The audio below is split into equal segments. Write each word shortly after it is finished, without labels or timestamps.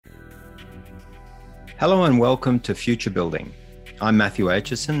Hello and welcome to Future Building. I'm Matthew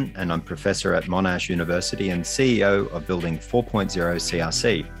Aitchison and I'm Professor at Monash University and CEO of Building 4.0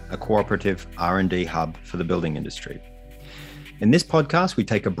 CRC, a cooperative R&D hub for the building industry. In this podcast, we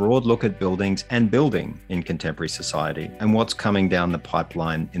take a broad look at buildings and building in contemporary society and what's coming down the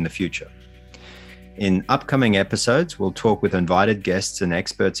pipeline in the future. In upcoming episodes, we'll talk with invited guests and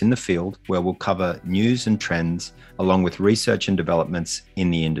experts in the field where we'll cover news and trends along with research and developments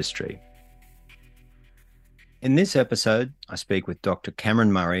in the industry. In this episode, I speak with Dr.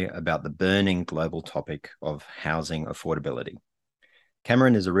 Cameron Murray about the burning global topic of housing affordability.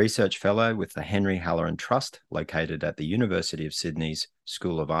 Cameron is a research fellow with the Henry Halloran Trust, located at the University of Sydney's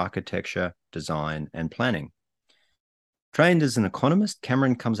School of Architecture, Design and Planning. Trained as an economist,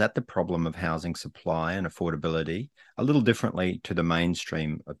 Cameron comes at the problem of housing supply and affordability a little differently to the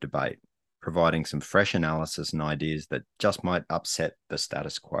mainstream of debate, providing some fresh analysis and ideas that just might upset the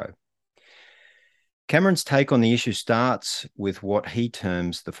status quo. Cameron's take on the issue starts with what he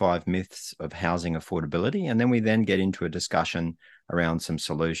terms the 5 myths of housing affordability, and then we get into a discussion around some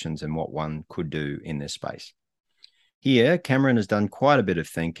solutions and what one could do in this space. Here, Cameron has done quite a bit of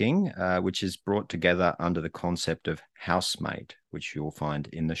thinking, which is brought together under the concept of housemate, which you'll find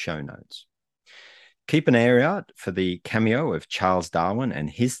in the show notes. Keep an ear out for the cameo of Charles Darwin and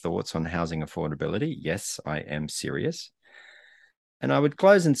his thoughts on housing affordability. Yes, I am serious. And I would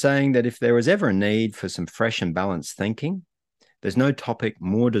close in saying that if there was ever a need for some fresh and balanced thinking, there's no topic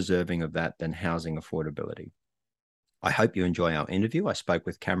more deserving of that than housing affordability. I hope you enjoy our interview. I spoke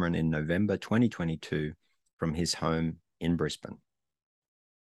with Cameron in November 2022 from his home in Brisbane.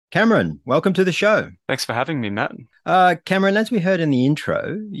 Cameron, welcome to the show. Thanks for having me, Matt. Cameron, as we heard in the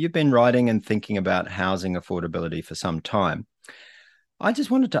intro, you've been writing and thinking about housing affordability for some time. I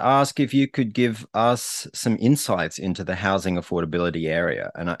just wanted to ask if you could give us some insights into the housing affordability area.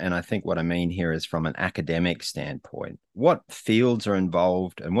 And I think what I mean here is from an academic standpoint. What fields are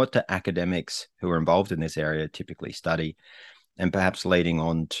involved and what do academics who are involved in this area typically study? And perhaps leading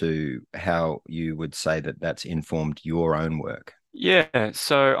on to how you would say that that's informed your own work. Yeah,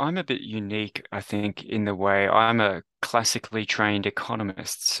 so I'm a bit unique, I think, in the way I'm a classically trained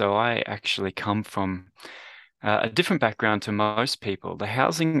economist. So I actually come from a different background to most people. The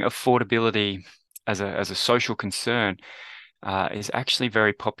housing affordability as a social concern is actually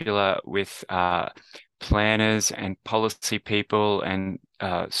very popular with planners and policy people and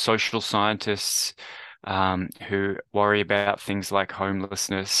social scientists who worry about things like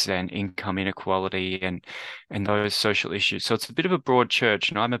homelessness and income inequality and those social issues. So it's a bit of a broad church,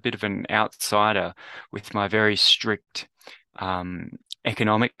 and I'm a bit of an outsider with my very strict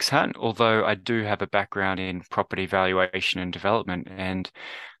economics hat, although I do have a background in property valuation and development. And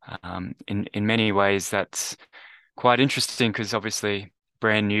in many ways, that's quite interesting because obviously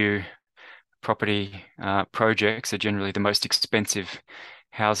brand new property projects are generally the most expensive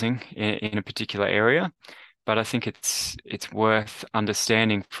housing in a particular area. But I think it's worth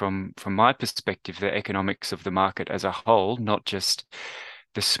understanding from my perspective the economics of the market as a whole, not just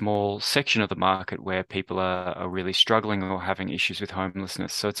the small section of the market where people are really struggling or having issues with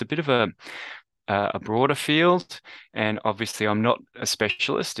homelessness. So it's a bit of a broader field, and obviously I'm not a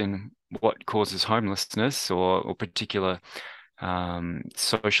specialist in what causes homelessness or particular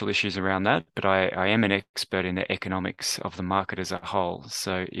social issues around that, but I am an expert in the economics of the market as a whole.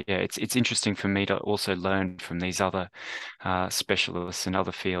 So yeah, it's interesting for me to also learn from these other specialists in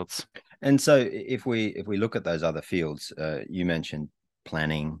other fields. And so if we look at those other fields, you mentioned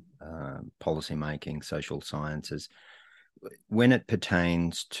planning, policy making, social sciences. When it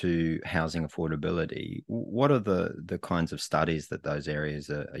pertains to housing affordability, what are the kinds of studies that those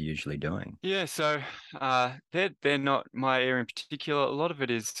areas are usually doing? Yeah, so they're not my area in particular. A lot of it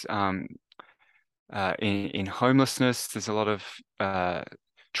is in homelessness. There's a lot of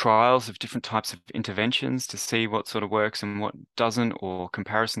trials of different types of interventions to see what sort of works and what doesn't, or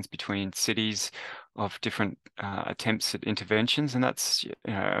comparisons between cities of different attempts at interventions. And that's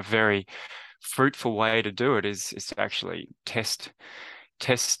a very fruitful way to do it is to actually test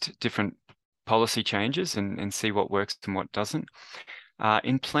different policy changes and see what works and what doesn't.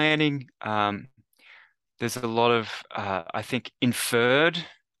 In planning, there's a lot of, I think, inferred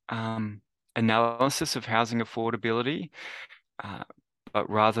analysis of housing affordability, but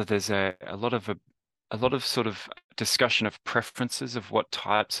rather there's a lot of sort of discussion of preferences of what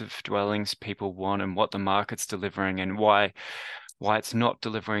types of dwellings people want and what the market's delivering and why it's not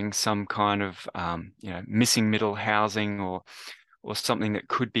delivering some kind of missing middle housing or something that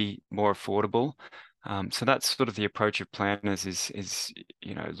could be more affordable. So that's sort of the approach of planners is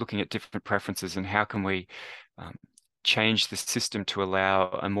looking at different preferences and how can we change the system to allow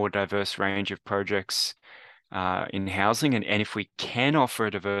a more diverse range of projects in housing. And if we can offer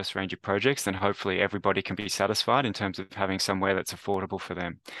a diverse range of projects, then hopefully everybody can be satisfied in terms of having somewhere that's affordable for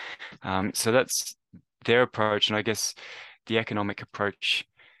them. So that's their approach. And I guess the economic approach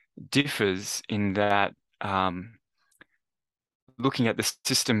differs in that looking at the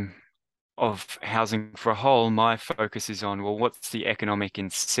system of housing for a whole, my focus is on, well, what's the economic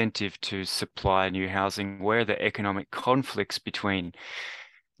incentive to supply new housing? Where are the economic conflicts between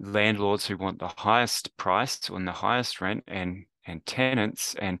landlords who want the highest price and the highest rent, and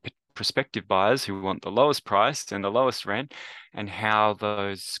tenants and prospective buyers who want the lowest price and the lowest rent, and how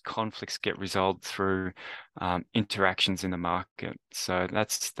those conflicts get resolved through interactions in the market. So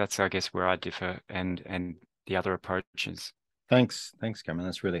that's I guess where I differ and the other approaches. Thanks, Cameron.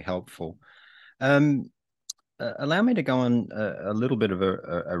 That's really helpful. Allow me to go on a little bit of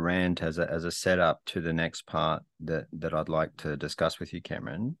a rant as a setup to the next part that I'd like to discuss with you,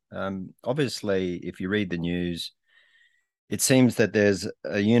 Cameron. Obviously, if you read the news, it seems that there's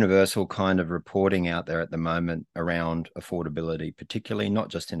a universal kind of reporting out there at the moment around affordability, particularly not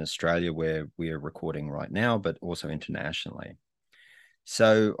just in Australia, where we are recording right now, but also internationally.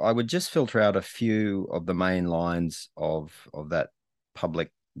 So I would just filter out a few of the main lines of that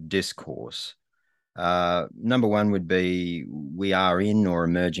public discourse. Number one would be, we are in or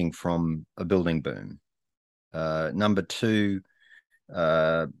emerging from a building boom. Number two,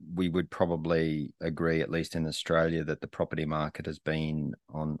 we would probably agree, at least in Australia, that the property market has been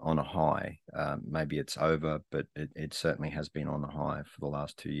on a high. Maybe it's over, but it certainly has been on a high for the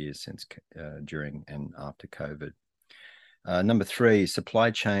last 2 years since during and after COVID. Number three, supply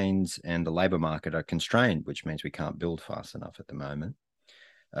chains and the labour market are constrained, which means we can't build fast enough at the moment.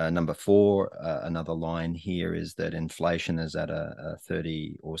 Number four, another line here is that inflation is at a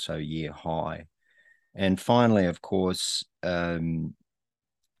 30 or so year high. And finally, of course, to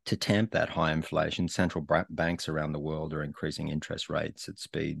tamp that high inflation, central banks around the world are increasing interest rates at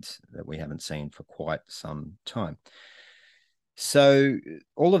speeds that we haven't seen for quite some time. So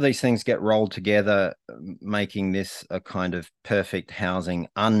all of these things get rolled together, making this a kind of perfect housing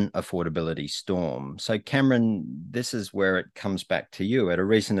unaffordability storm. So Cameron, this is where it comes back to you. At a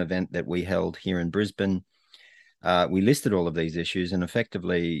recent event that we held here in Brisbane, we listed all of these issues, and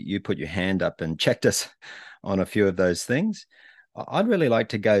effectively you put your hand up and checked us on a few of those things. I'd really like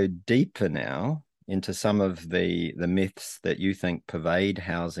to go deeper now into some of the myths that you think pervade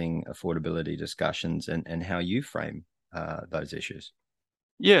housing affordability discussions, and how you frame those issues.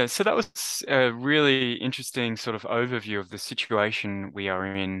 Yeah, so that was a really interesting sort of overview of the situation we are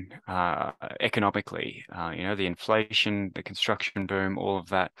in economically. The inflation, the construction boom, all of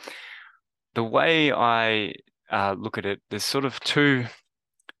that. The way I look at it, there's sort of two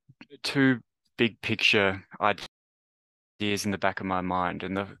big picture ideas in the back of my mind.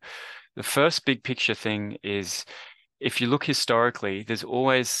 And the first big picture thing is, if you look historically, there's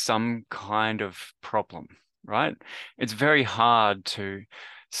always some kind of problem, right? It's very hard to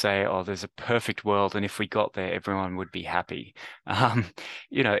say, oh, there's a perfect world, and if we got there, everyone would be happy.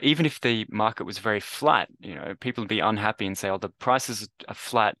 Even if the market was very flat, people would be unhappy and say, oh, the prices are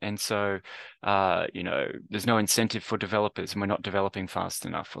flat, and so, there's no incentive for developers, and we're not developing fast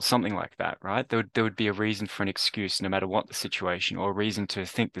enough, or something like that, right? There would be a reason for an excuse, no matter what the situation, or a reason to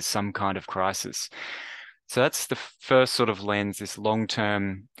think there's some kind of crisis. So that's the first sort of lens, this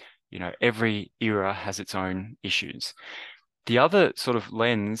long-term, every era has its own issues. The other sort of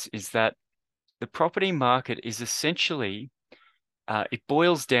lens is that the property market is essentially, it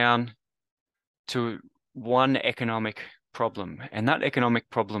boils down to one economic problem. And that economic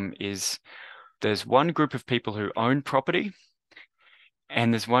problem is, there's one group of people who own property,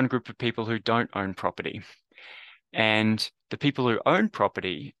 and there's one group of people who don't own property. And the people who own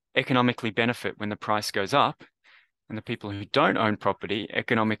property economically benefit when the price goes up, and the people who don't own property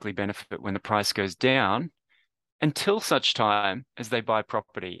economically benefit when the price goes down, until such time as they buy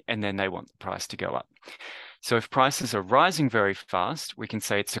property, and then they want the price to go up. So if prices are rising very fast, we can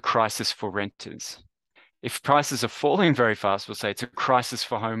say it's a crisis for renters. If prices are falling very fast, we'll say it's a crisis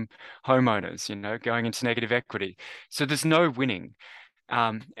for homeowners, going into negative equity. So there's no winning.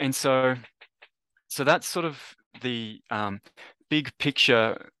 And so that's sort of the big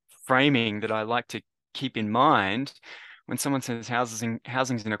picture framing that I like to keep in mind. When someone says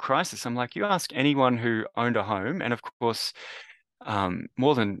housing's in a crisis, I'm like, you ask anyone who owned a home, and of course,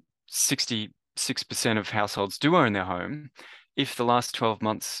 more than 66% of households do own their home, if the last 12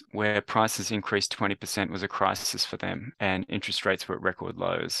 months where prices increased 20% was a crisis for them, and interest rates were at record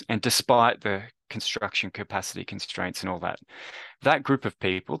lows, and despite the construction capacity constraints and all that, that group of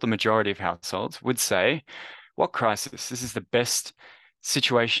people, the majority of households, would say, what crisis? This is the best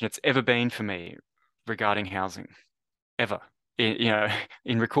situation it's ever been for me regarding housing, ever.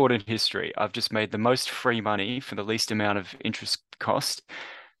 In recorded history, I've just made the most free money for the least amount of interest cost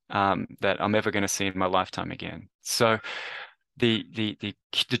that I'm ever going to see in my lifetime again. So the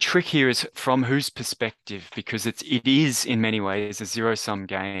trick here is from whose perspective, because it is in many ways a zero-sum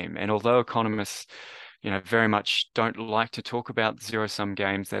game. And although economists, very much don't like to talk about zero-sum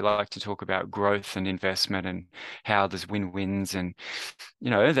games, they like to talk about growth and investment and how there's win-wins, and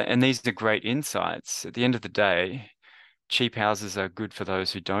and these are great insights. At the end of the day, cheap houses are good for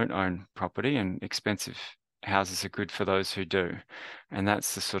those who don't own property, and expensive houses are good for those who do. And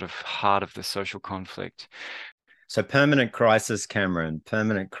that's the sort of heart of the social conflict. So permanent crisis, Cameron,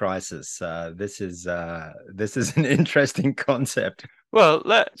 permanent crisis. This is an interesting concept. Well,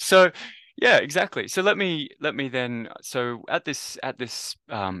 yeah, exactly. So let me then. So at this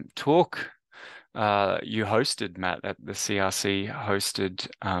talk you hosted, Matt, at the CRC hosted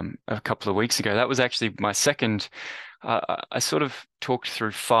a couple of weeks ago. That was actually my second. I sort of talked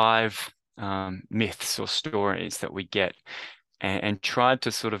through 5 myths or stories that we get, and tried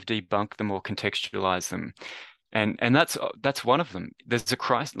to sort of debunk them or contextualize them. And that's one of them. There's a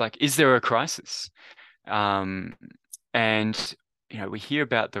crisis. Like, is there a crisis? And we hear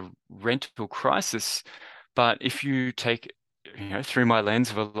about the rental crisis, but if you take through my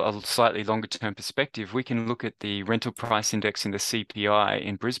lens of a slightly longer term perspective, we can look at the rental price index in the CPI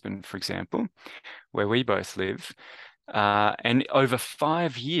in Brisbane, for example, where we both live. And over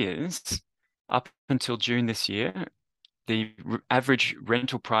 5 years, up until June this year, the average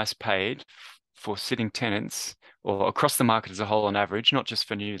rental price paid for sitting tenants, or across the market as a whole on average, not just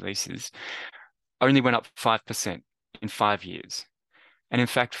for new leases, only went up 5% in 5 years. And in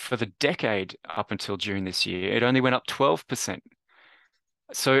fact, for the decade up until June this year, it only went up 12%.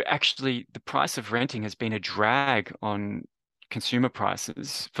 So actually, the price of renting has been a drag on consumer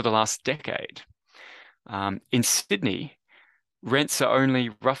prices for the last decade. In Sydney, rents are only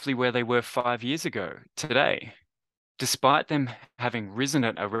roughly where they were 5 years ago today. Despite them having risen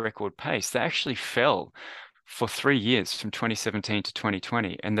at a record pace, they actually fell for 3 years from 2017 to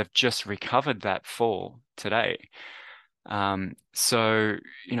 2020, and they've just recovered that fall today. So,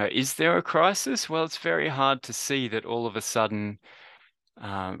 is there a crisis? Well, it's very hard to see that all of a sudden,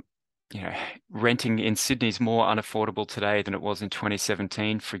 renting in Sydney is more unaffordable today than it was in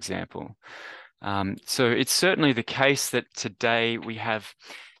 2017, for example. So it's certainly the case that today we have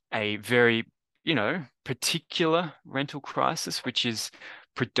a very, particular rental crisis, which is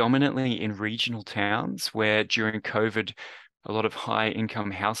predominantly in regional towns, where during COVID, a lot of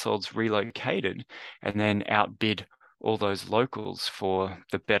high-income households relocated and then outbid all those locals for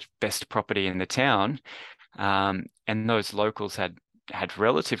the best property in the town. And those locals had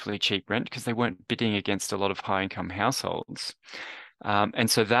relatively cheap rent because they weren't bidding against a lot of high-income households. And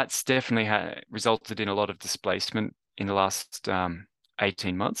so that's definitely resulted in a lot of displacement in the last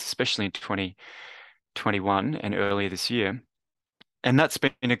 18 months, especially in 2021 and earlier this year. And that's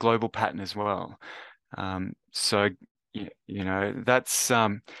been a global pattern as well. So, that's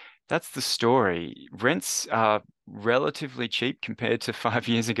the story. Rents are relatively cheap compared to 5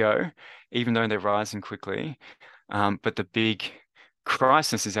 years ago, even though they're rising quickly. But the big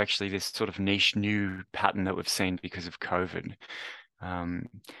crisis is actually this sort of niche new pattern that we've seen because of COVID.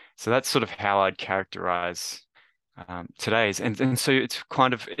 So that's sort of how I'd characterize today's. And so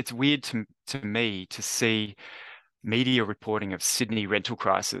it's weird to me to see media reporting of Sydney rental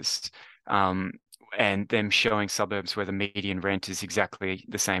crisis, and them showing suburbs where the median rent is exactly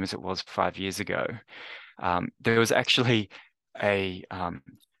the same as it was 5 years ago. There was actually a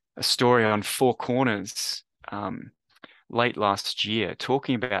story on Four Corners late last year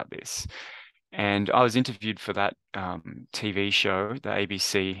talking about this. And I was interviewed for that TV show, the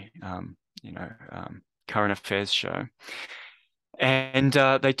ABC, current affairs show. And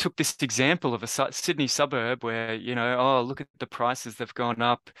they took this example of a Sydney suburb where, oh, look at the prices, they've gone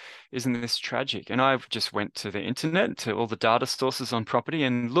up. Isn't this tragic? And I just went to the internet, to all the data sources on property,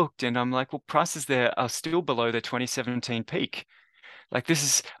 and looked, and I'm like, well, prices there are still below their 2017 peak. Like, this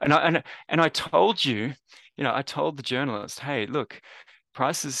is, and I told you, I told the journalist, hey, look,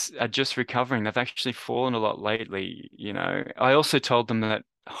 prices are just recovering. They've actually fallen a lot lately. I also told them that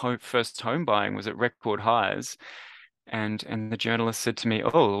first home buying was at record highs. And the journalist said to me,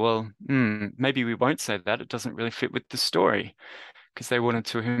 oh, well, maybe we won't say that. It doesn't really fit with the story, because they wanted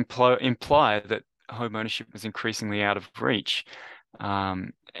to imply that home ownership was increasingly out of reach.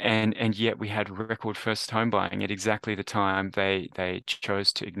 And yet we had record first home buying at exactly the time they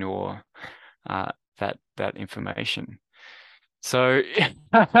chose to ignore that information. So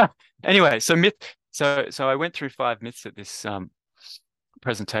anyway, so So I went through 5 myths at this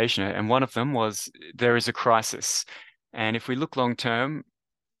presentation, and one of them was there is a crisis. And if we look long term,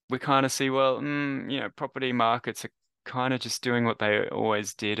 we kind of see, well, property markets are kind of just doing what they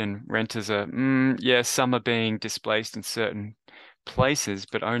always did, and renters are, yeah, some are being displaced in certain places,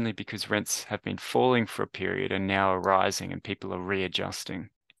 but only because rents have been falling for a period and now are rising and people are readjusting.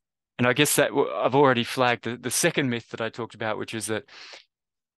 And I guess that I've already flagged the second myth that I talked about, which is that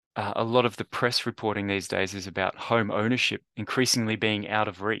a lot of the press reporting these days is about home ownership increasingly being out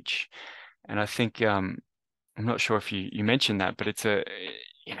of reach. And I think I'm not sure if you mentioned that, but it's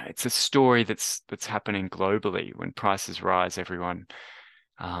a story that's happening globally. When prices rise, everyone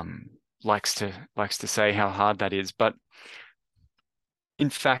um, likes to say how hard that is. But in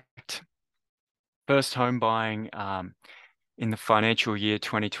fact, first home buying in the financial year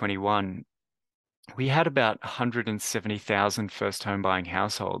 2021, we had about 170,000 first home buying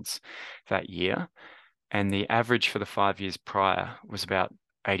households that year, and the average for the 5 years prior was about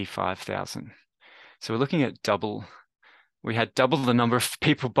 85,000. So we're looking at we had double the number of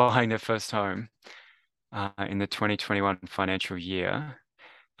people buying their first home in the 2021 financial year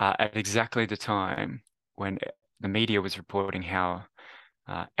at exactly the time when the media was reporting how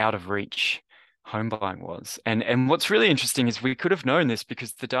out of reach home buying was. And what's really interesting is we could have known this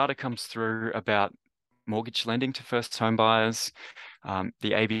because the data comes through about mortgage lending to first home buyers.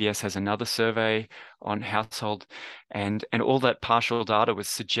 The ABS has another survey on household, and all that partial data was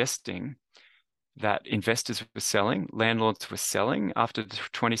suggesting that investors were selling, landlords were selling after the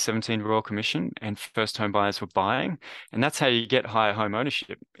 2017 Royal Commission, and first home buyers were buying. And that's how you get higher home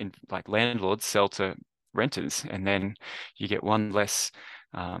ownership. In like landlords sell to renters, and then you get one less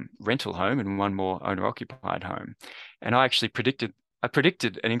rental home and one more owner-occupied home. And I predicted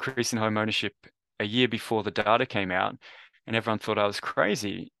an increase in home ownership a year before the data came out, and everyone thought I was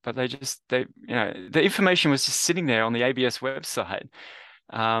crazy. But the information was just sitting there on the ABS website.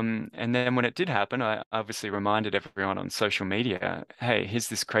 And then when it did happen, I obviously reminded everyone on social media, hey, here's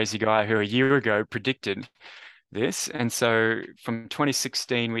this crazy guy who a year ago predicted this. And so from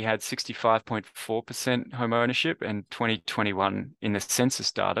 2016, we had 65.4% home ownership, and 2021 in the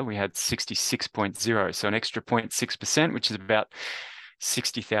census data, we had 66.0. So an extra 0.6%, which is about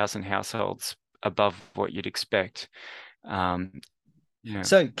 60,000 households above what you'd expect. Yeah.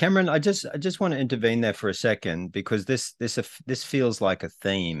 So Cameron, I just want to intervene there for a second because this feels like a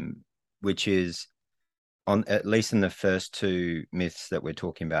theme, which is on at least in the first two myths that we're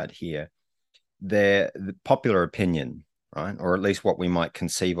talking about here, the popular opinion, right? Or at least what we might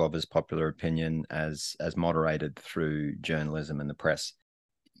conceive of as popular opinion as moderated through journalism and the press.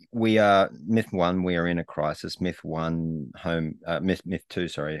 We are myth one, we are in a crisis. Myth two,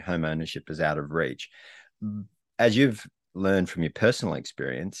 sorry, home ownership is out of reach. As you've learned from your personal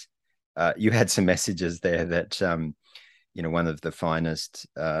experience, you had some messages there that one of the finest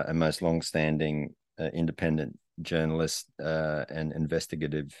and most long-standing independent journalists and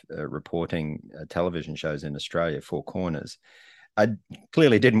investigative reporting television shows in Australia, Four Corners, I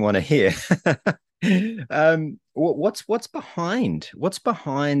clearly didn't want to hear. What's behind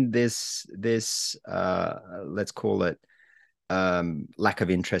this let's call it lack of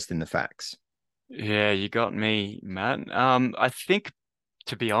interest in the facts? Yeah, you got me, Matt. I think,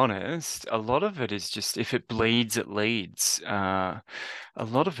 to be honest, a lot of it is just if it bleeds, it leads. A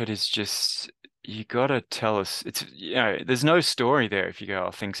lot of it is just you gotta tell us there's no story there if you go,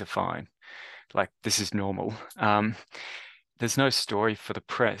 oh, things are fine, like this is normal. There's no story for the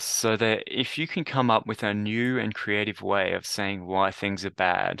press. So that if you can come up with a new and creative way of saying why things are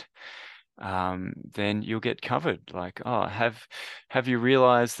bad, then you'll get covered. Like, oh, have you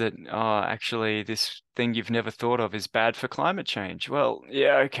realized that, oh, actually this thing you've never thought of is bad for climate change? Well,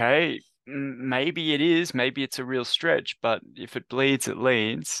 yeah, okay, maybe it is, maybe it's a real stretch, but if it bleeds, it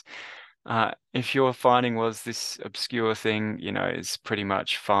leads. If your finding was this obscure thing, is pretty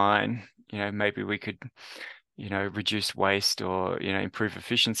much fine, maybe we could, reduce waste or, improve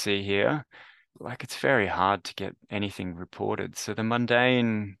efficiency here. Like, it's very hard to get anything reported. So the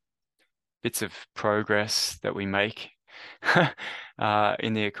mundane bits of progress that we make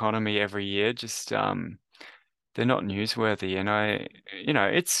in the economy every year, just they're not newsworthy. And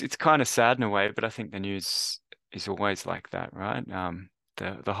it's kind of sad in a way, but I think the news is always like that, right?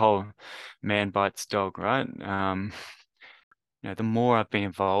 The whole man bites dog, right? The more I've been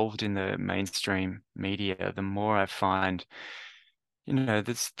involved in the mainstream media, the more I find,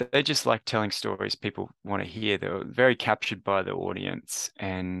 they just like telling stories people want to hear. They're very captured by the audience,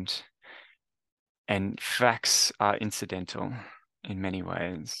 and facts are incidental in many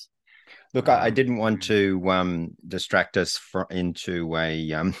ways. Look, I didn't want to distract us into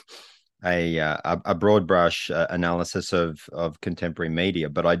a broad brush analysis of contemporary media,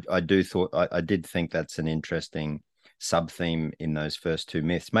 but I did think that's an interesting sub theme in those first two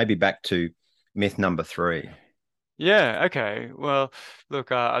myths. Maybe back to myth number three. Yeah, okay. Well,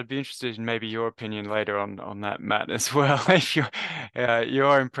 look, I'd be interested in maybe your opinion later on that, Matt, as well, if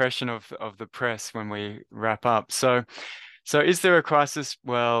your impression of the press when we wrap up. So is there a crisis?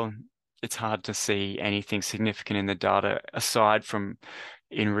 Well, it's hard to see anything significant in the data aside from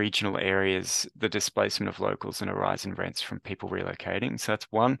in regional areas, the displacement of locals and a rise in rents from people relocating. So that's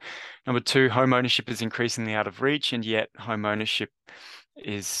one. Number two, home ownership is increasingly out of reach, and yet home ownership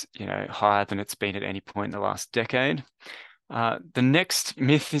is, higher than it's been at any point in the last decade. The next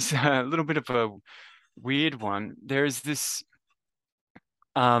myth is a little bit of a weird one. There is this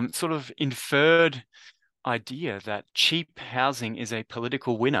sort of inferred idea that cheap housing is a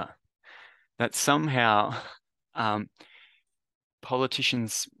political winner, that somehow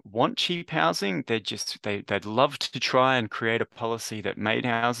politicians want cheap housing. They'd love to try and create a policy that made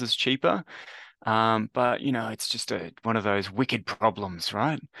houses cheaper. But it's just one of those wicked problems,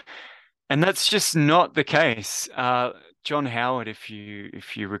 right? And that's just not the case. John Howard, if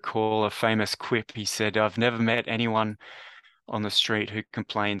you recall a famous quip, he said, "I've never met anyone on the street who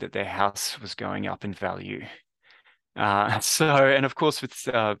complained that their house was going up in value." And of course, with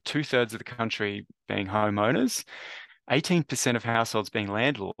 2/3 of the country being homeowners, 18% of households being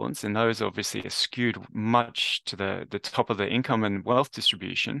landlords, and those obviously are skewed much to the top of the income and wealth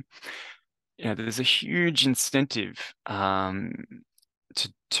distribution. There's a huge incentive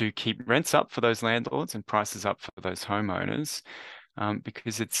to keep rents up for those landlords and prices up for those homeowners,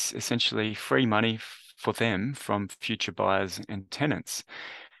 because it's essentially free money for them from future buyers and tenants.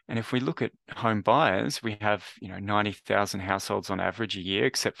 And if we look at home buyers, we have 90,000 households on average a year,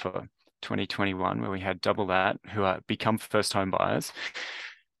 except for 2021, where we had double that, who are become first home buyers.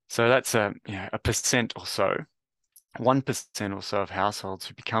 So that's a percent or so, 1% or so of households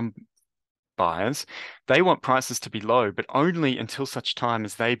who become buyers. They want prices to be low, but only until such time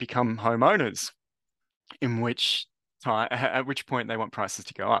as they become homeowners, at which point they want prices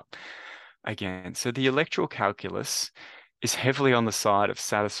to go up again. So the electoral calculus is heavily on the side of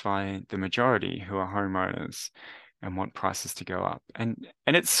satisfying the majority who are homeowners and want prices to go up. And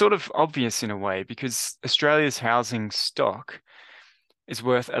it's sort of obvious in a way, because Australia's housing stock is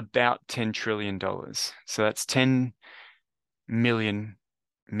worth about $10 trillion. So that's 10 million,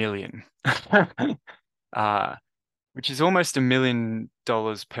 which is almost $1 million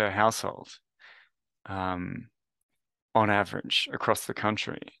per household, on average across the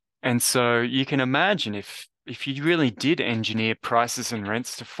country. And so you can imagine if you really did engineer prices and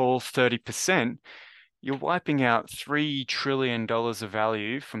rents to fall 30%, you're wiping out $3 trillion of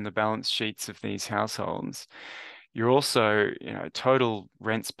value from the balance sheets of these households. You're also, total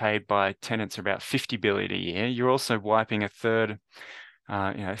rents paid by tenants are about 50 billion a year. You're also wiping a third,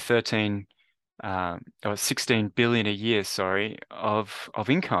 13 or 16 billion a year, sorry, of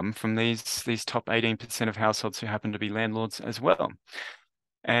income from these top 18% of households who happen to be landlords as well.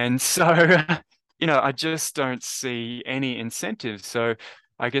 And so, I just don't see any incentive. So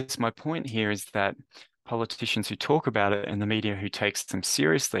I guess my point here is that politicians who talk about it and the media who takes them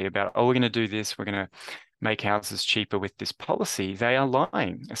seriously about, oh, we're going to do this, we're going to make houses cheaper with this policy, they are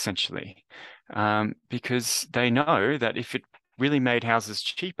lying, essentially, because they know that if it really made houses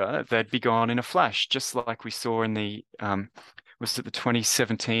cheaper, they'd be gone in a flash, just like we saw in was it the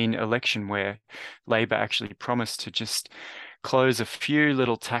 2017 election, where Labor actually promised to just close a few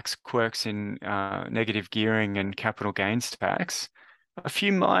little tax quirks in negative gearing and capital gains tax, a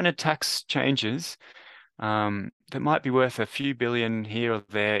few minor tax changes that might be worth a few billion here or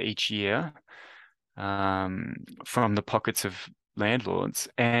there each year, from the pockets of landlords,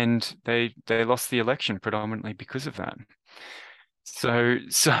 and they lost the election predominantly because of that. So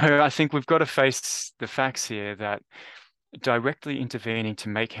I think we've got to face the facts here that directly intervening to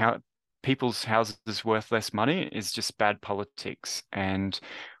make people's houses worth less money is just bad politics. And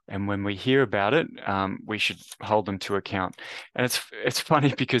when we hear about it, we should hold them to account. And it's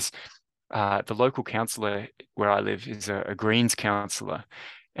funny because the local councillor where I live is a Greens councillor,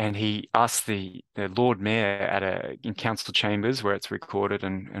 and he asked the Lord Mayor in council chambers where it's recorded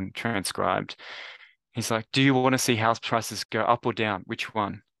and transcribed. He's like, "Do you want to see house prices go up or down? Which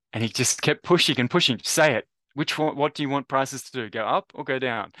one?" And he just kept pushing and pushing. Say it. Which one? What do you want prices to do? Go up or go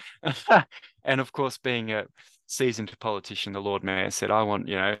down? And of course, being a seasoned politician, the Lord Mayor said, "I want,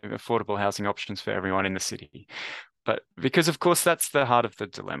 affordable housing options for everyone in the city." But because, of course, that's the heart of the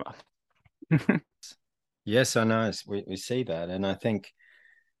dilemma. Yes, I know. We see that. And I think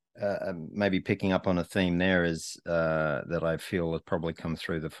maybe picking up on a theme there is that I feel has probably come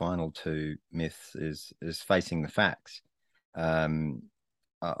through the final two myths is facing the facts. Um,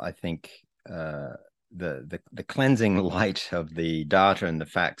 I think the cleansing light of the data and the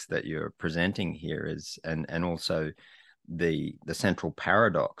facts that you're presenting here is, and also the central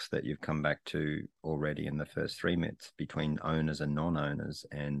paradox that you've come back to already in the first three myths between owners and non-owners,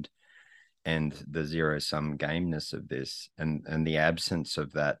 and the zero sum gameness of this, and the absence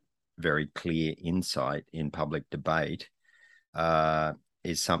of that very clear insight in public debate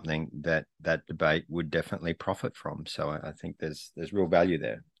is something that debate would definitely profit from. So I think there's real value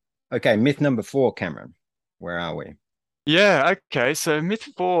there. Okay, myth number 4, Cameron. Where are we? Yeah, okay. So myth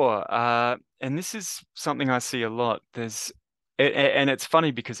four, and this is something I see a lot. And it's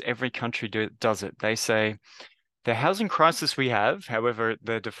funny because every country does it. They say the housing crisis we have, however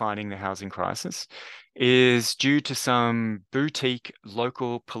they're defining the housing crisis, is due to some boutique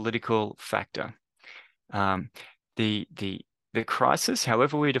local political factor. Um, the crisis,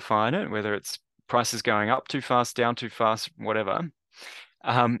 however we define it, whether it's prices going up too fast, down too fast, whatever,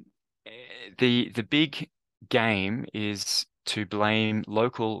 um, the big game is to blame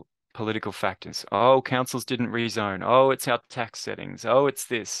local political factors. Oh, councils didn't rezone. Oh, it's our tax settings. Oh, it's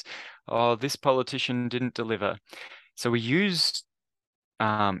this. Oh, this politician didn't deliver. So we use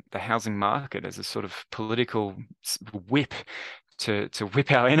the housing market as a sort of political whip to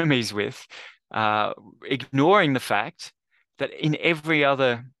whip our enemies with, ignoring the fact that in every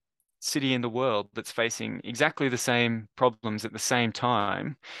other city in the world that's facing exactly the same problems at the same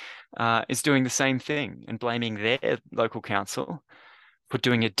time, is doing the same thing and blaming their local council for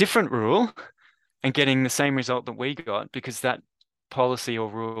doing a different rule and getting the same result that we got because that policy or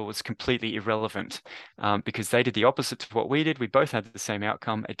rule was completely irrelevant, because they did the opposite to what we did. We both had the same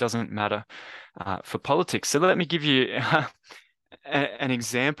outcome. It doesn't matter for politics. So let me give you an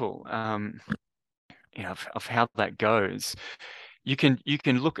example, of how that goes. You can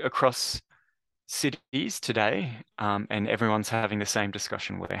look across cities today, and everyone's having the same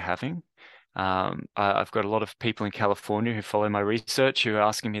discussion we're having. I've got a lot of people in California who follow my research who are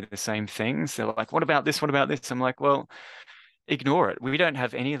asking me the same things. They're like, what about this? What about this? I'm like, well, ignore it. We don't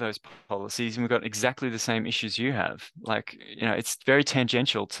have any of those policies, and we've got exactly the same issues you have. Like, it's very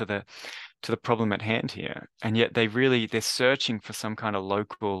tangential to the problem at hand here. And yet they're searching for some kind of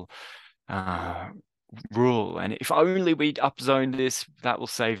local uh, rule. And if only we'd upzone this, that will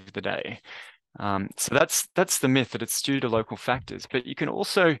save the day. So that's the myth, that it's due to local factors. But you can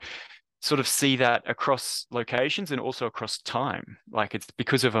also sort of see that across locations and also across time. Like it's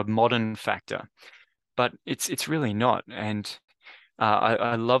because of a modern factor, but it's really not. And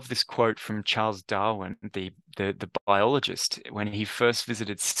I love this quote from Charles Darwin, the biologist, when he first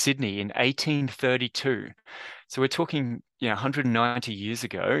visited Sydney in 1832. So we're talking, 190 years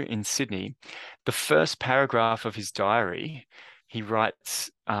ago in Sydney. The first paragraph of his diary, he writes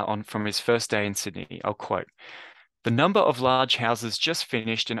from his first day in Sydney. I'll quote: "The number of large houses just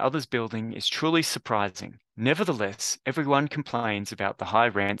finished and others building is truly surprising. Nevertheless, everyone complains about the high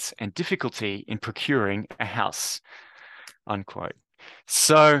rents and difficulty in procuring a house." Unquote.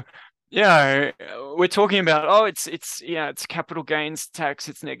 So, we're talking about, oh, it's capital gains tax,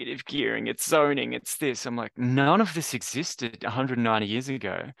 it's negative gearing, it's zoning, it's this. I'm like, none of this existed 190 years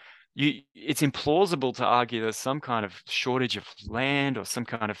ago. It's implausible to argue there's some kind of shortage of land or some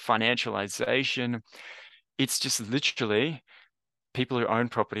kind of financialization. It's just literally people who own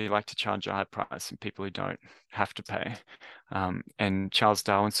property like to charge a high price, and people who don't have to pay. And Charles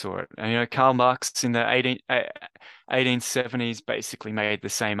Darwin saw it. And, Karl Marx in the 1870s basically made the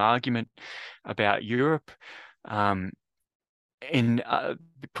same argument about Europe. Prior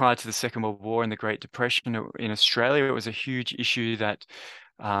to the Second World War and the Great Depression in Australia, it was a huge issue that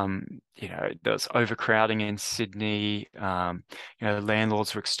there was overcrowding in Sydney.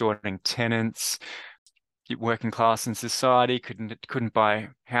 Landlords were extorting tenants. Working class in society couldn't buy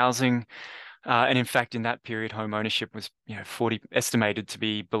housing, and in fact, in that period, home ownership was estimated to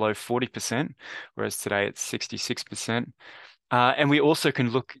be below 40%, whereas today it's 66%. And we also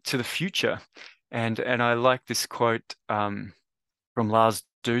can look to the future, and I like this quote from Lars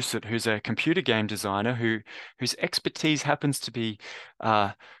Doucet, who's a computer game designer whose expertise happens to be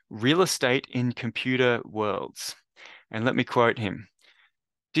real estate in computer worlds. And let me quote him: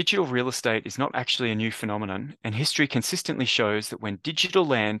 "Digital real estate is not actually a new phenomenon, and history consistently shows that when digital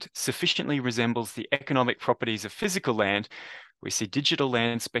land sufficiently resembles the economic properties of physical land, we see digital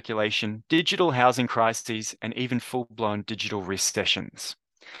land speculation, digital housing crises, and even full-blown digital recessions."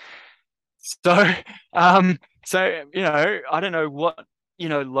 So, I don't know what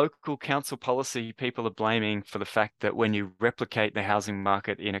local council policy, people are blaming for the fact that when you replicate the housing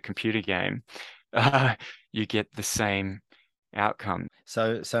market in a computer game, you get the same outcome.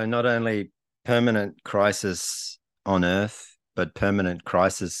 So not only permanent crisis on Earth, but permanent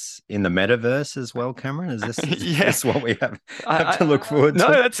crisis in the metaverse as well, Cameron? Is this Yeah. what we have to look forward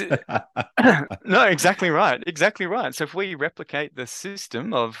No, to? that's no, exactly right. Exactly right. So if we replicate the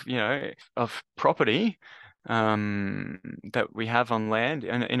system of, of property that we have on land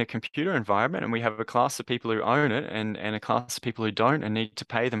in a computer environment, and we have a class of people who own it and a class of people who don't and need to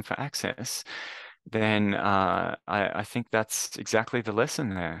pay them for access, then I think that's exactly the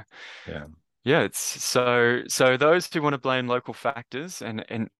lesson there. Yeah. Yeah, it's so those who want to blame local factors,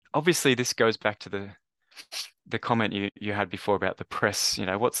 and obviously this goes back to the comment you had before about the press,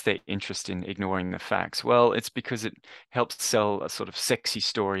 what's their interest in ignoring the facts? Well, it's because it helps sell a sort of sexy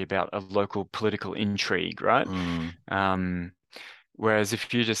story about a local political intrigue, right? Whereas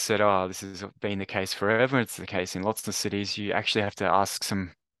if you just said, oh, this has been the case forever, it's the case in lots of cities, you actually have to ask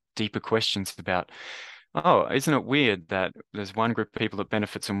some deeper questions about, oh, isn't it weird that there's one group of people that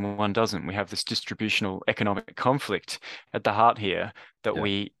benefits and one doesn't? We have this distributional economic conflict at the heart here that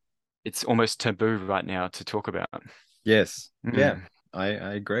it's almost taboo right now to talk about. Yes. Yeah, I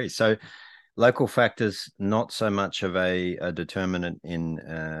agree. So local factors not so much of a determinant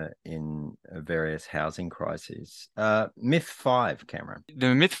in various housing crises. Myth 5, Cameron.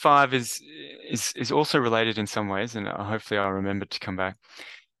 The myth 5 is also related in some ways, and hopefully I'll remember to come back.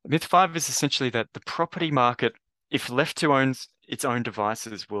 Myth 5 is essentially that the property market, if left to its own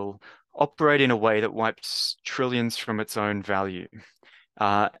devices, will operate in a way that wipes trillions from its own value.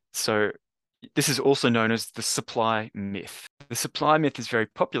 So this is also known as the supply myth. The supply myth is very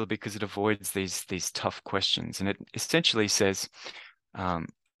popular because it avoids these tough questions, and it essentially says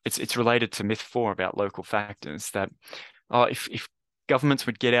it's related to myth 4 about local factors, that if governments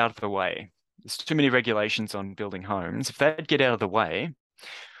would get out of the way, there's too many regulations on building homes. If they'd get out of the way,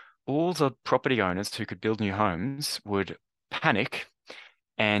 all the property owners who could build new homes would panic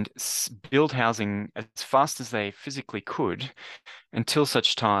and build housing as fast as they physically could until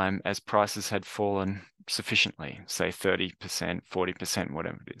such time as prices had fallen sufficiently, say 30%, 40%,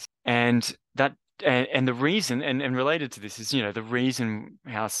 whatever it is. And the reason, and related to this is, the reason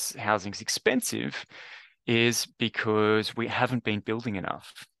housing is expensive is because we haven't been building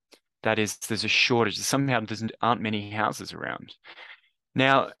enough. That is, there's a shortage. Somehow there aren't many houses around.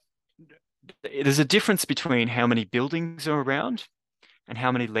 Now, there's a difference between how many buildings are around and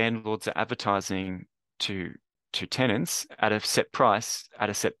how many landlords are advertising to tenants at a set price at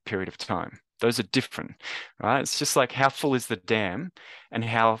a set period of time. Those are different, right? It's just like, how full is the dam and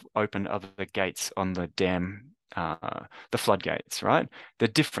how open are the gates on the dam, the floodgates, right? They're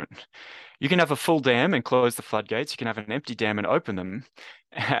different. You can have a full dam and close the floodgates. You can have an empty dam and open them.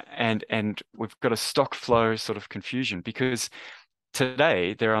 And we've got a stock flow sort of confusion, because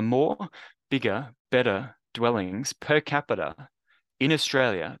today there are more bigger, better dwellings per capita in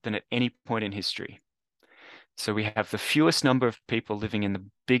Australia than at any point in history. So we have the fewest number of people living in the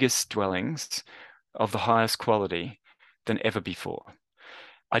biggest dwellings of the highest quality than ever before.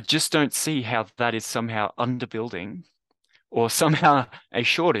 I just don't see how that is somehow underbuilding or somehow a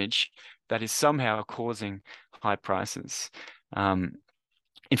shortage that is somehow causing high prices. In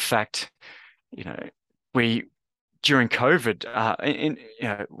fact, during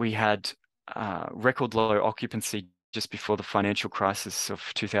COVID, we had record low occupancy just before the financial crisis of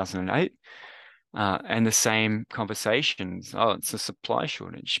 2008. And the same conversations, it's a supply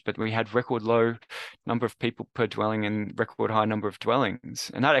shortage, but we had record low number of people per dwelling and record high number of dwellings.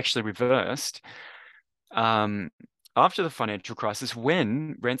 And that actually reversed after the financial crisis,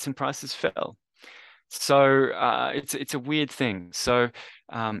 when rents and prices fell. So it's a weird thing. So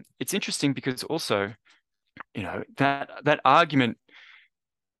it's interesting because also, that argument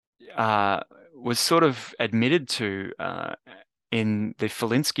was sort of admitted to in the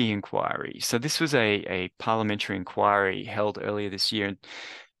Falinski inquiry. So this was a parliamentary inquiry held earlier this year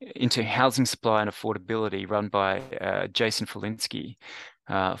into housing supply and affordability, run by Jason Falinski.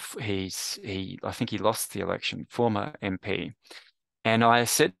 I think he lost the election, former MP. And I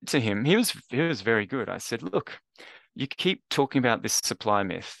said to him, he was very good. I said, look, you keep talking about this supply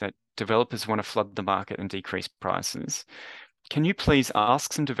myth that developers want to flood the market and decrease prices. Can you please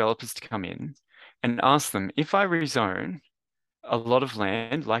ask some developers to come in and ask them, if I rezone a lot of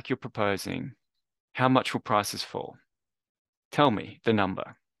land like you're proposing, how much will prices fall? Tell me the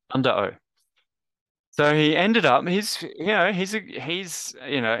number under O. So he ended up, he's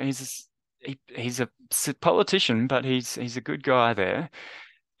a politician, but he's a good guy there.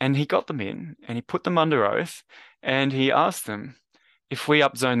 And he got them in and he put them under oath and he asked them, if we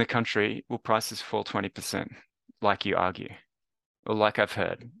upzone the country, will prices fall 20%, like you argue, or like I've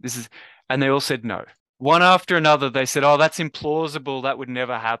heard? And they all said no. One after another, they said, oh, that's implausible. That would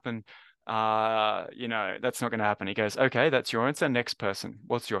never happen. That's not going to happen. He goes, okay, that's your answer. Next person.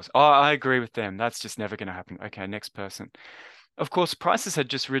 What's yours? Oh, I agree with them. That's just never going to happen. Okay, next person. Of course, prices had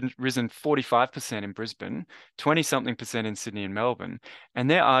just risen 45% in Brisbane, 20 something percent in Sydney and Melbourne. And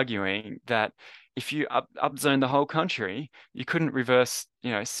they're arguing that if you upzone the whole country, you couldn't reverse,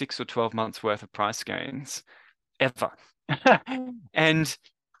 6 or 12 months worth of price gains ever. And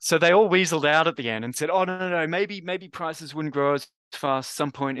so they all weaseled out at the end and said, oh, no, maybe prices wouldn't grow as fast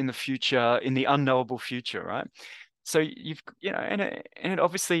some point in the future, in the unknowable future, right? So and it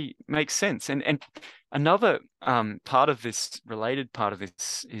obviously makes sense. And another related part of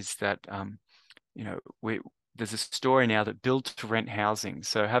this is that there's a story now that build to rent housing.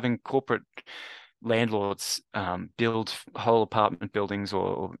 So having corporate landlords build whole apartment buildings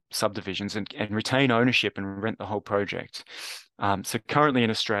or subdivisions and retain ownership and rent the whole project. So currently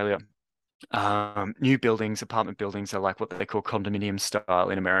in Australia, new buildings, apartment buildings are like what they call condominium style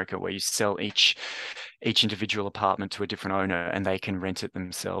in America, where you sell each individual apartment to a different owner and they can rent it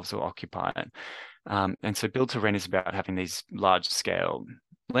themselves or occupy it. And so build to rent is about having these large scale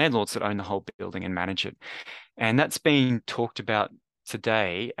landlords that own the whole building and manage it. And that's being talked about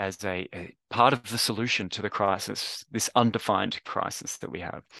today as a part of the solution to the crisis, this undefined crisis that we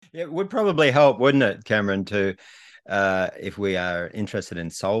have. Yeah, it would probably help, wouldn't it, Cameron, to if we are interested in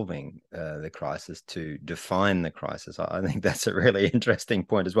solving the crisis, to define the crisis. I think that's a really interesting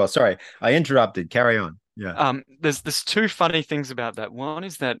point as well. Sorry, I interrupted. Carry on. Yeah. There's two funny things about that. One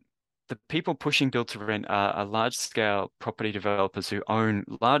is that the people pushing build to rent are large scale property developers who own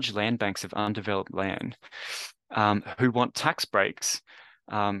large land banks of undeveloped land, who want tax breaks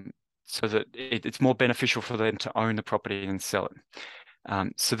so that it's more beneficial for them to own the property and sell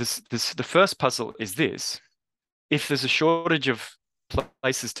it. So the first puzzle is this: if there's a shortage of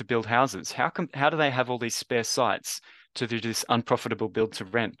places to build houses, how do they have all these spare sites to do this unprofitable build to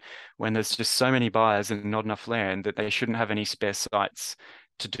rent when there's just so many buyers and not enough land that they shouldn't have any spare sites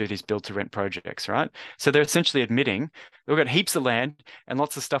to do these build to rent projects, right? So they're essentially admitting we've got heaps of land and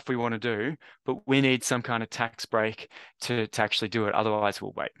lots of stuff we want to do, but we need some kind of tax break to actually do it. Otherwise,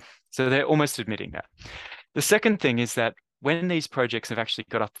 we'll wait. So they're almost admitting that. The second thing is that when these projects have actually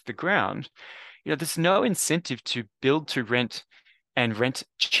got off the ground, there's no incentive to build to rent and rent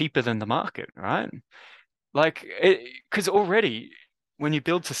cheaper than the market, right? Like, because already when you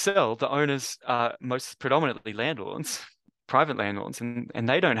build to sell, the owners are most predominantly landlords, private landlords, and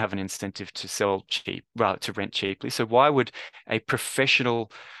they don't have an incentive to sell cheap, rather to rent cheaply. So why would a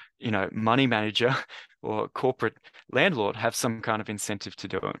professional, money manager or corporate landlord have some kind of incentive to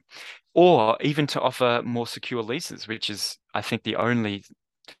do it? Or even to offer more secure leases, which is, I think, the only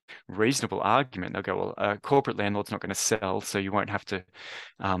reasonable argument. They'll go, well, a corporate landlord's not going to sell, so you won't have to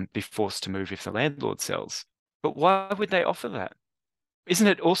be forced to move if the landlord sells. But why would they offer that? Isn't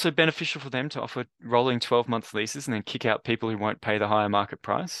it also beneficial for them to offer rolling 12-month leases and then kick out people who won't pay the higher market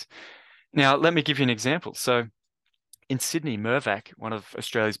price? Now, let me give you an example. So in Sydney, Mirvac, one of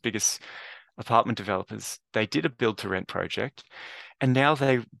Australia's biggest apartment developers, they did a build to rent project, and now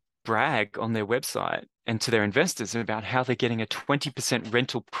they brag on their website and to their investors about how they're getting a 20%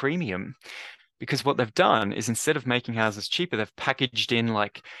 rental premium, because what they've done is, instead of making houses cheaper, they've packaged in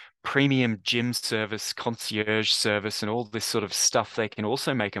like premium gym service, concierge service, and all this sort of stuff they can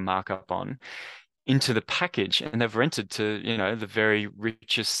also make a markup on into the package, and they've rented to the very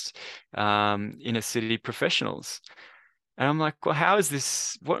richest inner city professionals. And I'm like, well, how is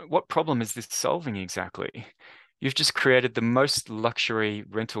this? What problem is this solving exactly? You've just created the most luxury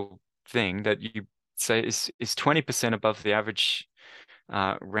rental thing that you say is 20% above the average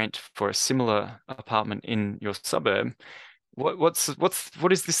rent for a similar apartment in your suburb. What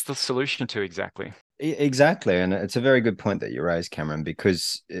is this the solution to exactly? Exactly, and it's a very good point that you raised, Cameron,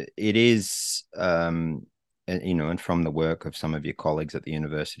 because it is, and from the work of some of your colleagues at the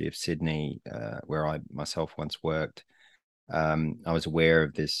University of Sydney, where I myself once worked, I was aware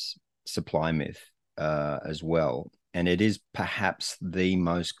of this supply myth as well, and it is perhaps the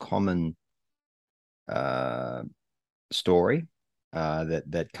most common story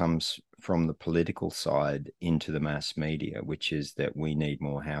that comes from the political side into the mass media, which is that we need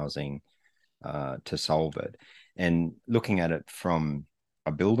more housing to solve it. And looking at it from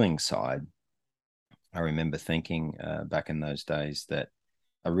a building side, I remember thinking back in those days that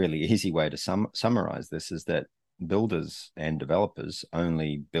a really easy way to summarize this is that builders and developers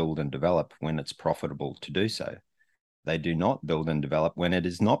only build and develop when it's profitable to do so. They do not build and develop when it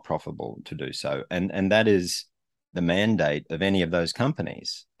is not profitable to do so. And that is the mandate of any of those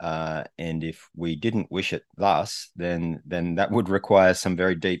companies. And if we didn't wish it thus, then that would require some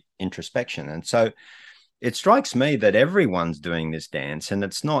very deep introspection. And so it strikes me that everyone's doing this dance, and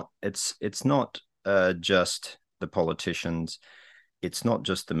it's not just the politicians, it's not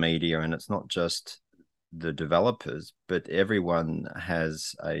just the media, and it's not just the developers, but everyone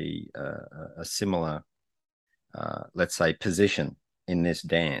has a similar, let's say, position in this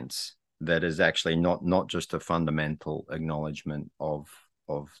dance that is actually not just a fundamental acknowledgement of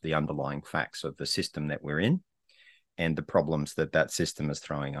the underlying facts of the system that we're in and the problems that that system is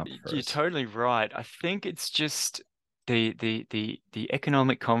throwing up for You're us. totally right. I think it's just the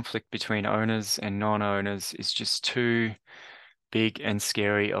economic conflict between owners and non-owners is just too big and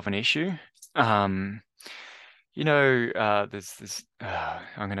scary of an issue. Um, there's this,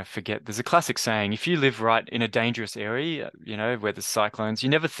 I'm going to forget, there's a classic saying, if you live right in a dangerous area, where there's cyclones, you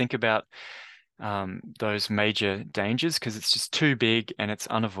never think about those major dangers because it's just too big and it's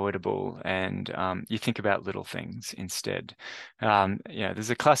unavoidable. And you think about little things instead. There's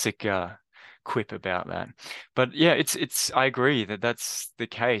a classic quip about that. But yeah, I agree that that's the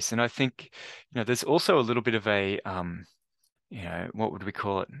case. And I think, there's also a little bit of a, what would we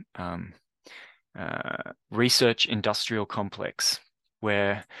call it? Research industrial complex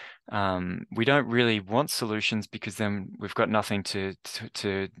where we don't really want solutions because then we've got nothing to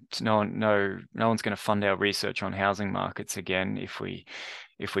no one's going to fund our research on housing markets again if we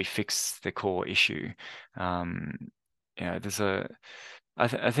fix the core issue. There's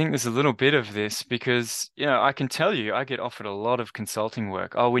I think there's a little bit of this because, I can tell you, I get offered a lot of consulting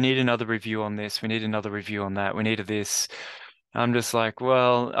work. Oh, we need another review on this. We need another review on that. We need this. I'm just like,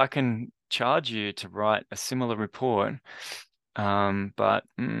 well, I can charge you to write a similar report. But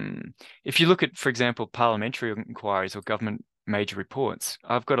if you look at, for example, parliamentary inquiries or government major reports,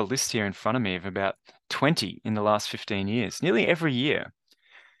 I've got a list here in front of me of about 20 in the last 15 years. Nearly every year,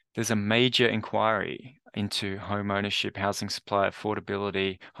 there's a major inquiry into home ownership, housing supply,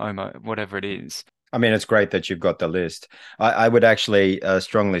 affordability, whatever it is. I mean, it's great that you've got the list. I would actually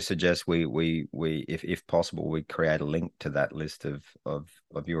strongly suggest if possible, we create a link to that list of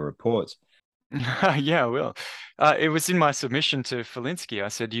your reports. Yeah, I will. It was in my submission to Falinsky. I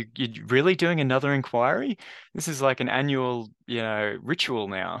said, you're really doing another inquiry? This is like an annual, ritual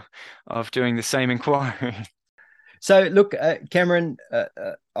now of doing the same inquiry. So, look, Cameron,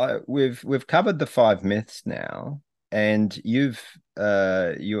 we've covered the five myths now, and your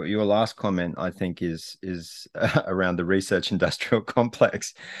last comment, I think, is around the research industrial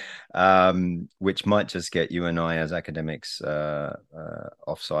complex, which might just get you and I as academics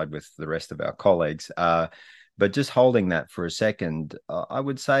offside with the rest of our colleagues. But just holding that for a second, I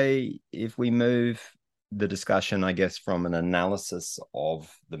would say if we move the discussion, I guess, from an analysis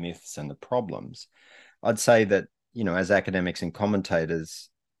of the myths and the problems, I'd say that, as academics and commentators,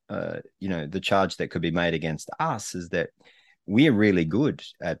 the charge that could be made against us is that we're really good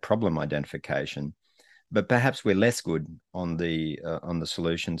at problem identification, but perhaps we're less good on the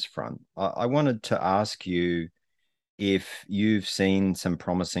solutions front. I wanted to ask you if you've seen some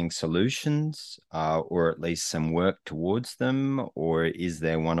promising solutions, or at least some work towards them, or is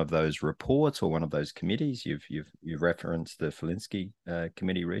there one of those reports or one of those committees you've referenced the Falinsky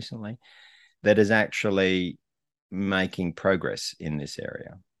committee recently that is actually making progress in this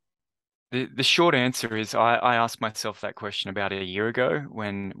area? The short answer is I asked myself that question about a year ago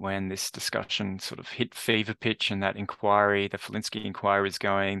when this discussion sort of hit fever pitch and that inquiry, the Falinsky inquiry was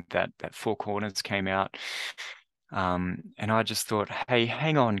going, that Four Corners came out. And I just thought, hey,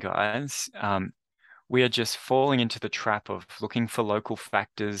 hang on, guys. We are just falling into the trap of looking for local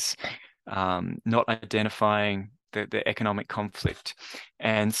factors, not identifying the economic conflict.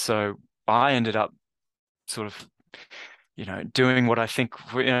 And so I ended up sort of doing what I think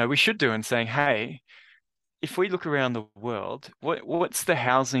we should do and saying, hey, if we look around the world, what's the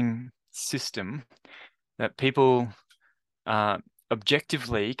housing system that people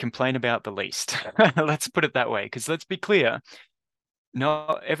objectively complain about the least? Let's put it that way, because let's be clear,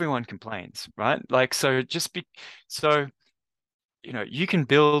 not everyone complains, right? Like, you can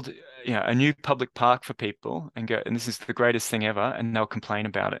build a new public park for people and go, and this is the greatest thing ever, and they'll complain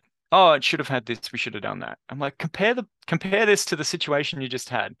about it. Oh, it should have had this, we should have done that. I'm like, compare this to the situation you just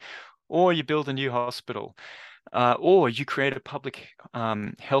had, or you build a new hospital, or you create a public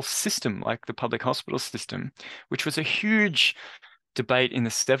health system like the public hospital system, which was a huge debate in the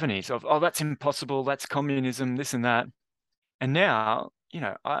 70s of, oh, that's impossible, that's communism, this and that. And now,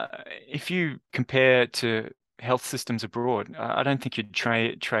 if you compare to health systems abroad, I don't think you'd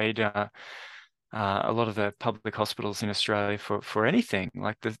trade a lot of the public hospitals in Australia for anything.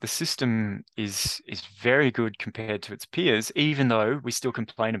 Like the system is very good compared to its peers, even though we still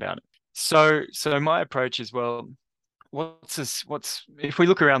complain about it. So my approach is, well, what's if we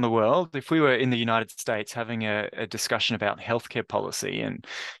look around the world, if we were in the United States having a discussion about healthcare policy and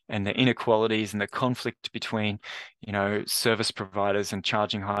the inequalities and the conflict between, service providers and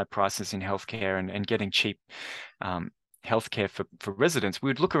charging high prices in healthcare and getting cheap healthcare for residents, we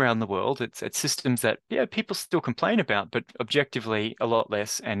would look around the world at systems that, people still complain about, but objectively a lot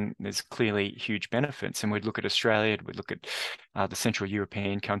less, and there's clearly huge benefits. And we'd look at Australia, we'd look at the Central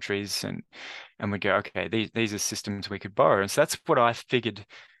European countries, and we'd go, okay, these are systems we could borrow. And so that's what I figured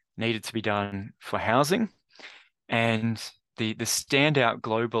needed to be done for housing. And the standout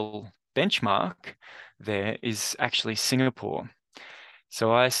global benchmark there is actually Singapore.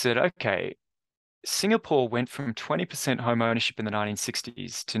 So I said, okay, Singapore went from 20% home ownership in the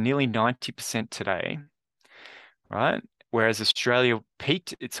 1960s to nearly 90% today, right? Whereas Australia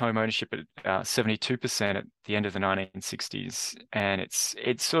peaked its home ownership at 72% at the end of the 1960s, and it's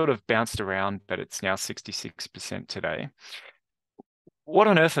sort of bounced around, but it's now 66% today. What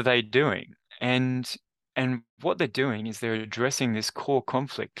on earth are they doing? And what they're doing is they're addressing this core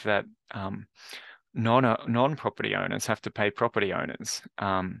conflict that non-property owners have to pay property owners.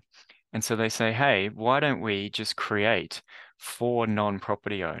 And so they say, hey, why don't we just create for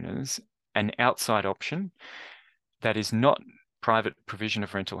non-property owners an outside option that is not private provision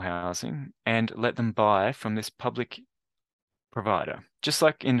of rental housing, and let them buy from this public provider. Just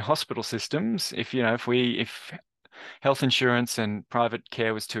like in hospital systems, if health insurance and private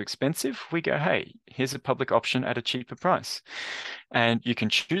care was too expensive, we go, hey, here's a public option at a cheaper price. And you can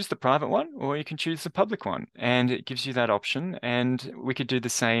choose the private one or you can choose the public one. And it gives you that option. And we could do the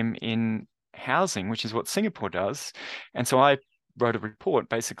same in housing, which is what Singapore does. And so I wrote a report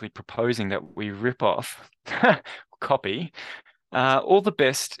basically proposing that we rip off, copy, all the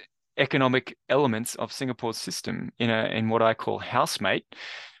best economic elements of Singapore's system in what I call housemate,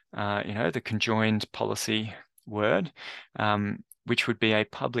 the conjoined policy word, which would be a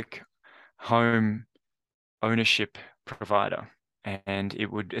public home ownership provider. And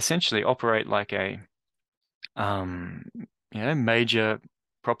it would essentially operate like a major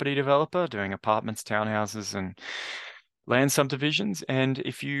property developer doing apartments, townhouses, and land subdivisions. And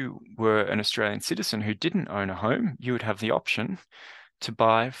if you were an Australian citizen who didn't own a home, you would have the option to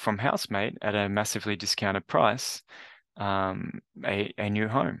buy from Housemate at a massively discounted price a new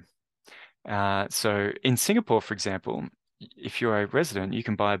home. So in Singapore, for example, if you're a resident, you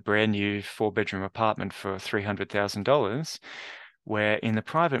can buy a brand new 4-bedroom apartment for $300,000, where in the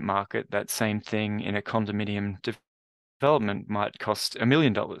private market, that same thing in a condominium development might cost $1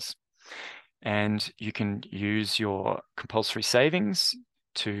 million. And you can use your compulsory savings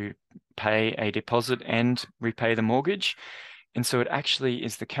to pay a deposit and repay the mortgage. And so it actually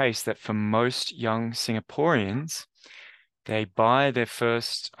is the case that for most young Singaporeans, they buy their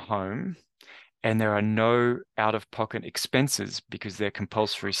first home and there are no out-of-pocket expenses because their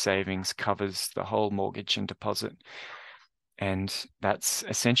compulsory savings covers the whole mortgage and deposit. And that's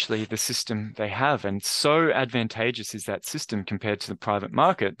essentially the system they have. And so advantageous is that system compared to the private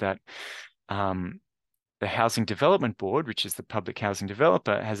market that the Housing Development Board, which is the public housing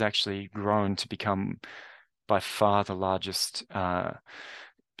developer, has actually grown to become by far the largest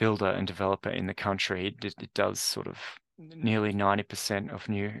builder and developer in the country. It does sort of nearly 90% of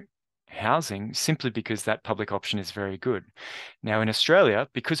new housing simply because that public option is very good. Now in Australia,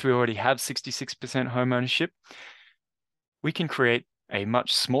 because we already have 66% home ownership, we can create a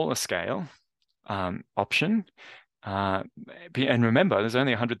much smaller scale option. And remember, there's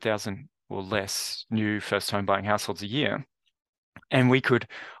only 100,000 or less new first home buying households a year. And we could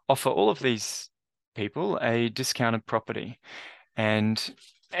offer all of these people a discounted property. And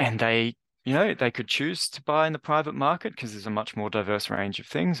they could choose to buy in the private market because there's a much more diverse range of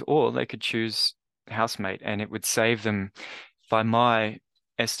things, or they could choose Housemate, and it would save them, by my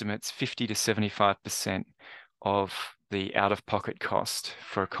estimates, 50 to 75% of the out-of-pocket cost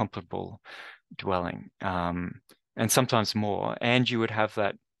for a comparable dwelling, and sometimes more. And you would have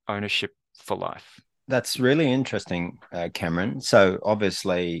that ownership for life. That's really interesting, Cameron. So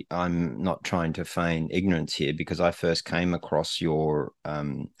obviously, I'm not trying to feign ignorance here because I first came across your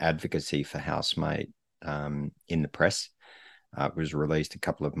advocacy for Housemate in the press. It was released a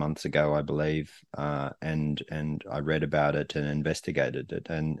couple of months ago, I believe, and I read about it and investigated it,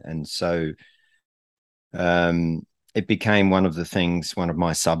 and so it became one of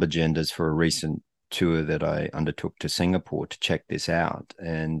my sub-agendas for a recent tour that I undertook to Singapore to check this out.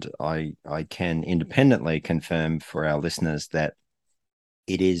 And I can independently confirm for our listeners that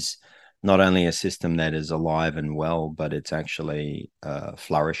it is not only a system that is alive and well, but it's actually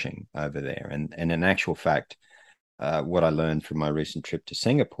flourishing over there. And in actual fact, what I learned from my recent trip to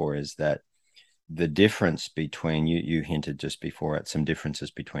Singapore is that the difference between you hinted just before at some differences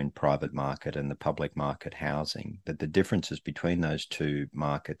between private market and the public market housing, that the differences between those two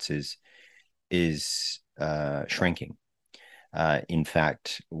markets is shrinking. In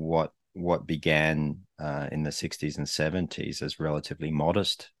fact, what began in the 60s and 70s as relatively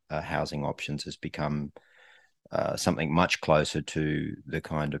modest housing options has become something much closer to the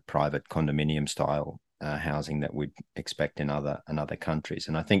kind of private condominium style housing that we'd expect in other countries.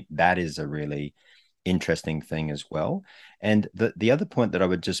 And I think that is a really interesting thing as well. And the other point that I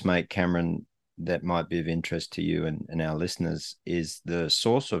would just make, Cameron, that might be of interest to you and our listeners is the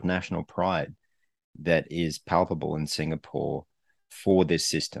source of national pride that is palpable in Singapore for this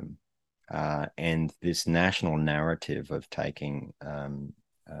system. And this national narrative of taking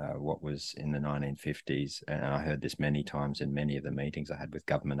what was in the 1950s, and I heard this many times in many of the meetings I had with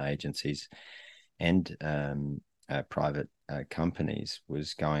government agencies and private companies,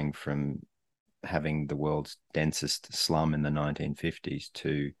 was going from having the world's densest slum in the 1950s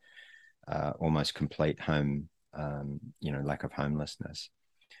to almost complete home, lack of homelessness.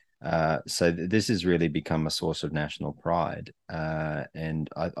 So this has really become a source of national pride. And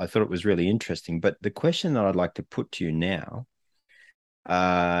I thought it was really interesting. But the question that I'd like to put to you now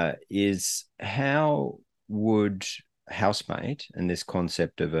is how would housemate and this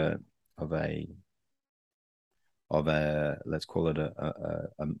concept of a let's call it a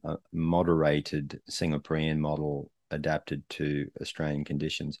moderated Singaporean model adapted to Australian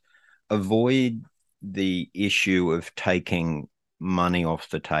conditions avoid the issue of taking money off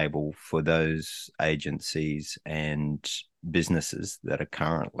the table for those agencies and businesses that are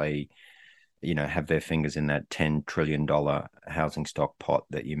currently, have their fingers in that $10 trillion housing stock pot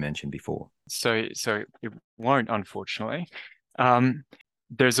that you mentioned before? So it won't, unfortunately.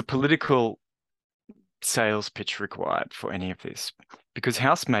 There's a political sales pitch required for any of this, because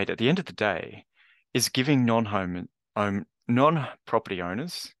housemate at the end of the day is giving non-property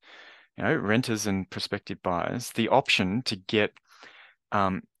owners, renters and prospective buyers, the option to get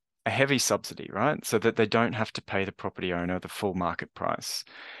a heavy subsidy, right? So that they don't have to pay the property owner the full market price.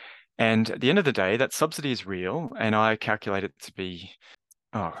 And at the end of the day, that subsidy is real, and I calculate it to be,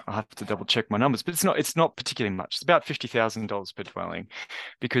 I have to double check my numbers, but it's not particularly much. It's about $50,000 per dwelling,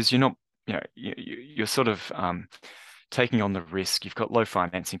 because you're sort of taking on the risk. You've got low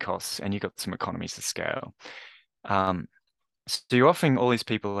financing costs, and you've got some economies of scale. So you're offering all these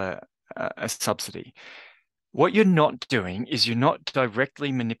people a subsidy. What you're not doing is you're not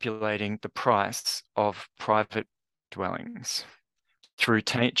directly manipulating the price of private dwellings through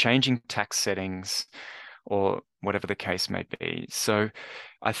changing tax settings or whatever the case may be. So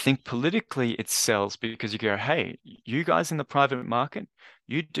I think politically it sells because you go, hey, you guys in the private market,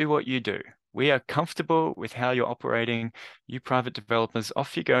 you do what you do. We are comfortable with how you're operating. You private developers,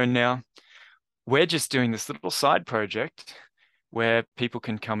 off you go now. We're just doing this little side project where people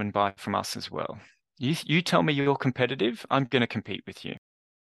can come and buy from us as well. You tell me you're competitive, I'm going to compete with you.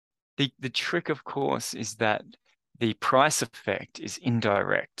 The trick, of course, is that the price effect is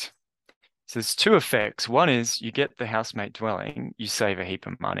indirect. So there's two effects. One is you get the housemate dwelling, you save a heap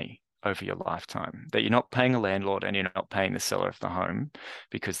of money over your lifetime, that you're not paying a landlord and you're not paying the seller of the home,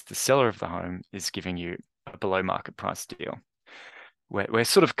 because the seller of the home is giving you a below market price deal. We're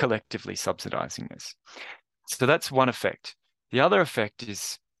sort of collectively subsidizing this. So that's one effect. The other effect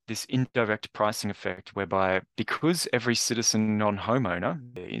is this indirect pricing effect, whereby because every citizen non-homeowner,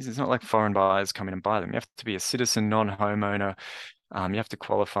 it's not like foreign buyers come in and buy them. You have to be a citizen non-homeowner. You have to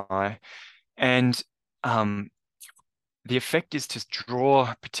qualify. And the effect is to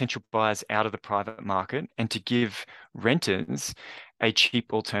draw potential buyers out of the private market and to give renters a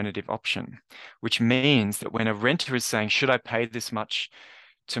cheap alternative option, which means that when a renter is saying, should I pay this much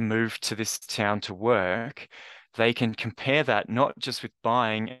to move to this town to work, they can compare that not just with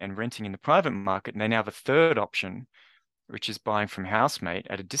buying and renting in the private market, and they now have a third option, which is buying from housemate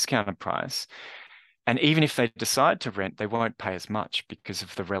at a discounted price. And even if they decide to rent, they won't pay as much because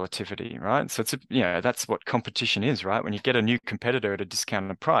of the relativity, right? So it's that's what competition is, right? When you get a new competitor at a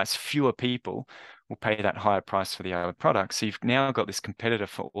discounted price, fewer people will pay that higher price for the other product. So you've now got this competitor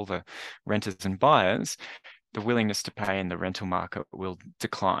for all the renters and buyers. The willingness to pay in the rental market will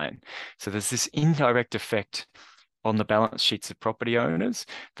decline. So there's this indirect effect on the balance sheets of property owners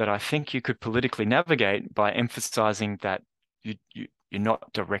that I think you could politically navigate by emphasizing that you're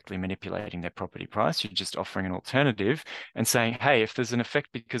not directly manipulating their property price. You're just offering an alternative and saying, hey, if there's an effect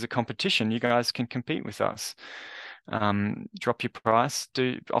because of competition, you guys can compete with us. drop your price,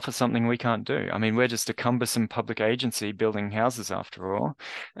 offer something we can't do. I mean, we're just a cumbersome public agency building houses after all.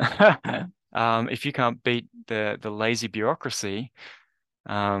 If you can't beat the lazy bureaucracy,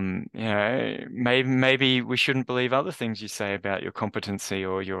 maybe we shouldn't believe other things you say about your competency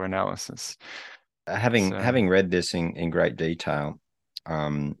or your analysis. Having read this in great detail,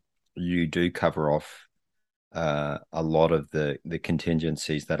 you do cover off a lot of the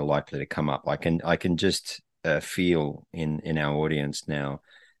contingencies that are likely to come up. I can just feel in our audience now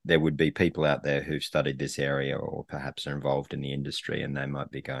there would be people out there who've studied this area or perhaps are involved in the industry, and they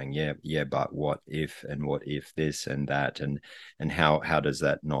might be going, yeah, but what if, and what if this and that, and how does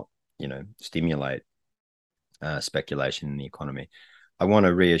that not stimulate speculation in the economy? I want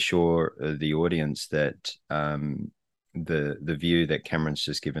to reassure the audience that the view that Cameron's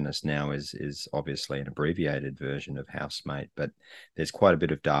just given us now is obviously an abbreviated version of Housemate, but there's quite a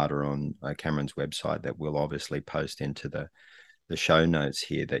bit of data on Cameron's website that we'll obviously post into the show notes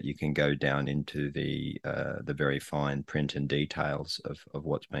here, that you can go down into the very fine print and details of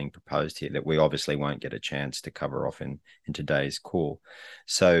what's being proposed here that we obviously won't get a chance to cover off in today's call.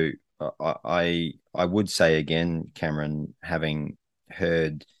 So I would say again, Cameron, having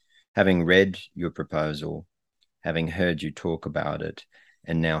read your proposal, having heard you talk about it,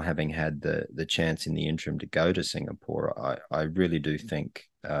 and now having had the chance in the interim to go to Singapore, I really do think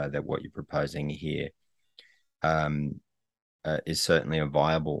that what you're proposing here is certainly a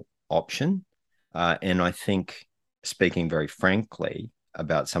viable option. And I think, speaking very frankly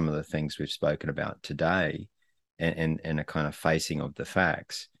about some of the things we've spoken about today, and a kind of facing of the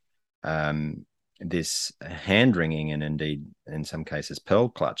facts, this hand-wringing and indeed in some cases pearl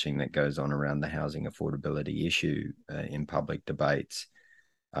clutching that goes on around the housing affordability issue in public debates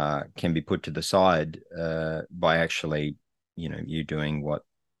can be put to the side by actually, you doing what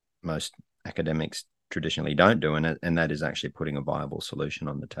most academics traditionally don't do, and that is actually putting a viable solution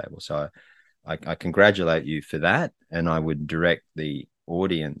on the table. So I congratulate you for that, and I would direct the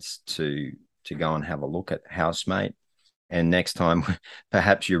audience to go and have a look at Housemate. And next time,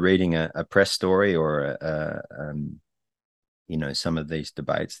 perhaps you're reading a press story or some of these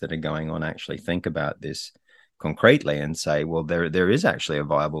debates that are going on, actually think about this concretely and say, well, there is actually a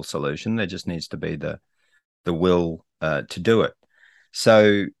viable solution. There just needs to be the will to do it.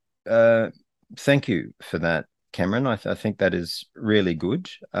 So thank you for that, Cameron. I think that is really good.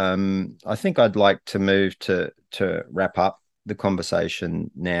 I think I'd like to move to wrap up the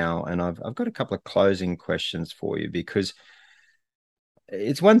conversation now, and I've got a couple of closing questions for you, because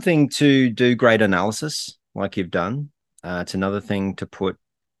it's one thing to do great analysis like you've done. It's another thing to put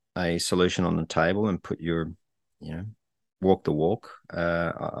a solution on the table and put your, walk the walk,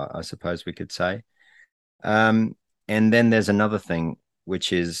 I suppose we could say. And then there's another thing,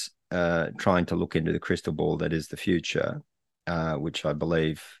 which is trying to look into the crystal ball that is the future, which I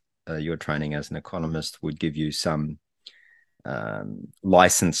believe your training as an economist would give you some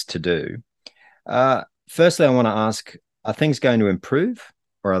license to do. Firstly, I want to ask, are things going to improve,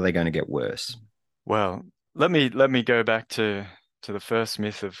 or are they going to get worse? Well, let me go back to the first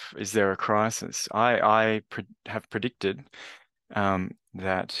myth of, is there a crisis? I have predicted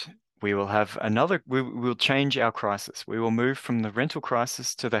that we will have we will change our crisis. We will move from the rental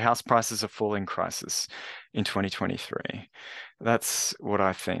crisis to the house prices are falling crisis in 2023. That's what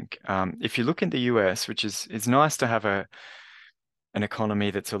I think. If you look in the US, which it's nice to have an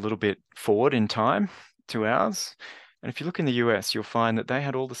economy that's a little bit forward in time to ours. And if you look in the US, you'll find that they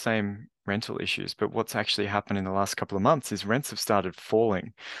had all the same rental issues. But what's actually happened in the last couple of months is rents have started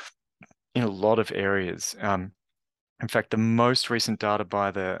falling in a lot of areas. In fact, the most recent data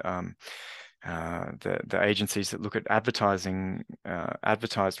by the agencies that look at advertising,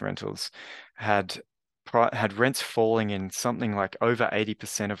 advertised rentals, had rents falling in something like over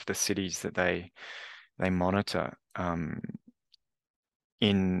 80% of the cities that they monitor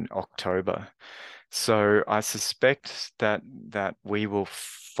in October. So I suspect that we will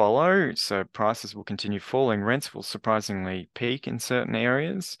follow. So prices will continue falling. Rents will surprisingly peak in certain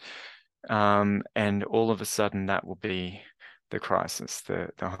areas. And all of a sudden that will be the crisis,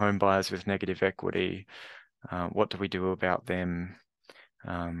 the home buyers with negative equity. What do we do about them?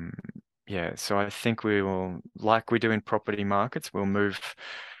 So I think we will, like we do in property markets, we'll move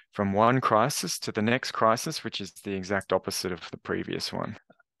from one crisis to the next crisis, which is the exact opposite of the previous one.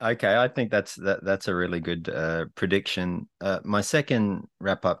 Okay, I think that's a really good prediction. My second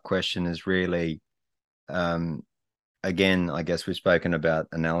wrap-up question is really, again, I guess we've spoken about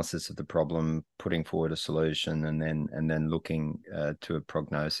analysis of the problem, putting forward a solution, and then looking to a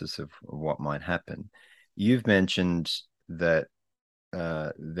prognosis of what might happen. You've mentioned that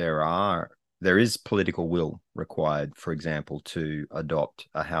there are there is political will required, for example, to adopt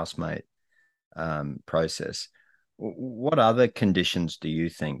a housemate process. What other conditions do you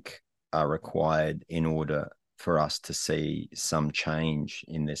think are required in order for us to see some change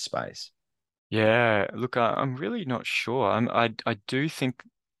in this space? Yeah, look, I'm really not sure. I do think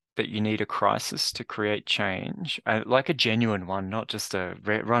that you need a crisis to create change, like a genuine one, not just a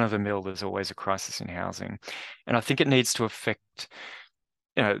run-of-the-mill. There's always a crisis in housing, and I think it needs to affect,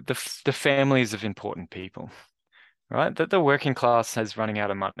 the families of important people, right? That the working class has running out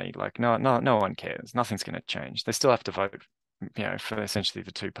of money. Like no one cares. Nothing's going to change. They still have to vote, for essentially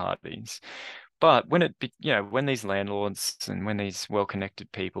the two parties. But when these landlords and when these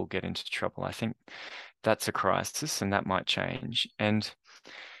well-connected people get into trouble, I think that's a crisis, and that might change. And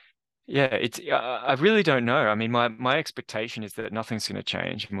yeah, I really don't know. I mean, my expectation is that nothing's going to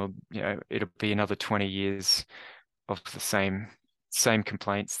change, and it'll be another 20 years of the same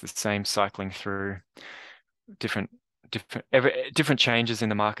complaints, the same cycling through different different changes in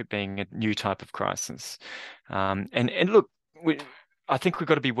the market being a new type of crisis. And look, I think we've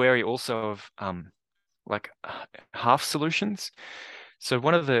got to be wary also of like half solutions. So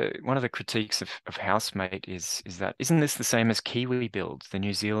one of the critiques of Housemate is that isn't this the same as Kiwi Build, the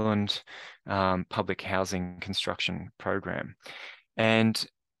New Zealand public housing construction program? And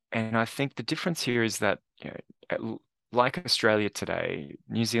and I think the difference here is that, like Australia today,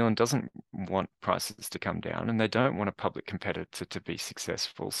 New Zealand doesn't want prices to come down, and they don't want a public competitor to be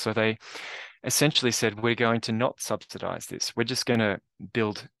successful. So they essentially said, we're going to not subsidize this. We're just going to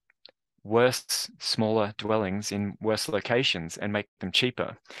build worse, smaller dwellings in worse locations and make them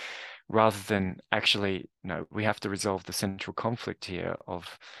cheaper, rather than actually, we have to resolve the central conflict here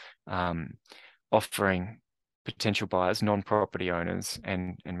of offering potential buyers, non-property owners,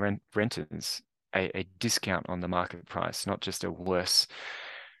 and renters a discount on the market price, not just a worse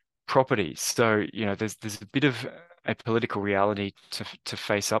property. So, there's a bit of a political reality to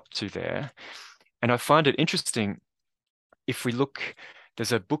face up to there. And I find it interesting if we look,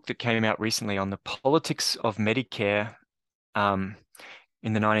 there's a book that came out recently on the politics of Medicare in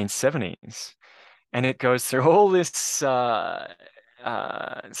the 1970s. And it goes through all this sort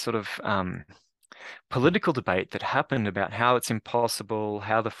of political debate that happened about how it's impossible,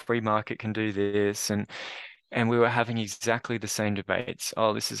 how the free market can do this, and we were having exactly the same debates.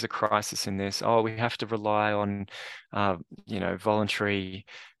 Oh, this is a crisis in this. Oh, we have to rely on, voluntary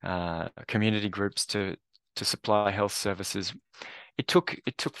community groups to supply health services. It took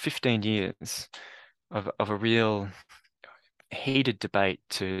 15 years of a real heated debate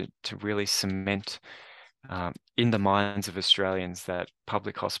to really cement in the minds of Australians that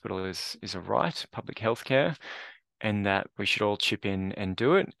public hospital is a right, public healthcare, and that we should all chip in and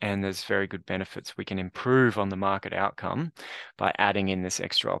do it. And there's very good benefits. We can improve on the market outcome by adding in this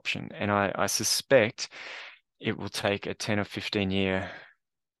extra option. And I suspect it will take a 10 or 15 year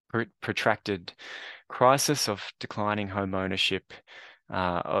protracted crisis of declining home ownership,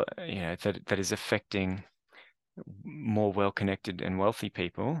 that is affecting more well-connected and wealthy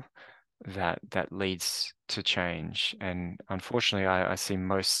people, that leads to change. And unfortunately, I see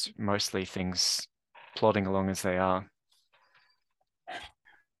mostly things plodding along as they are.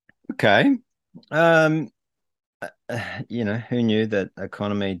 Okay. Who knew that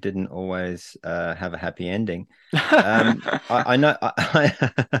economy didn't always have a happy ending? I know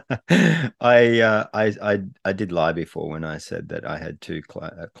I did lie before when I said that I had two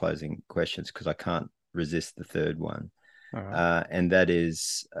closing questions, because I can't resist the third one. And that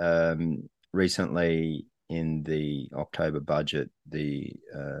is, recently in the October budget, the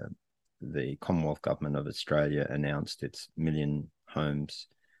Commonwealth Government of Australia announced its Million Homes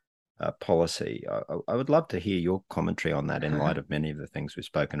policy. I would love to hear your commentary on that in light of many of the things we've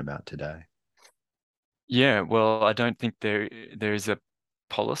spoken about today. Yeah, well, I don't think there is a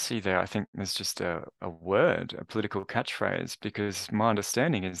policy there. I think there's just a word, a political catchphrase, because my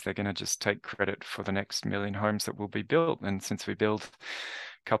understanding is they're going to just take credit for the next million homes that will be built. And since we build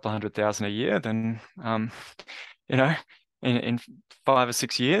a couple of 100,000 a year, then, in 5 or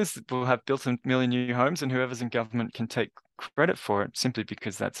 6 years, we'll have built a million new homes, and whoever's in government can take credit for it, simply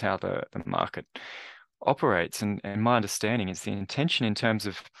because that's how the market operates. And my understanding is the intention in terms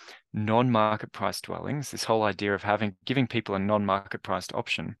of non-market price dwellings, this whole idea of giving people a non-market priced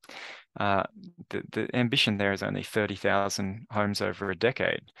option. The ambition there is only 30,000 homes over a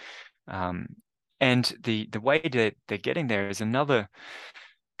decade. And the way that they're getting there is another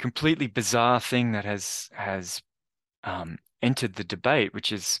completely bizarre thing that has entered the debate,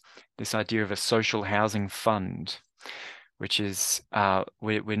 which is this idea of a social housing fund, which is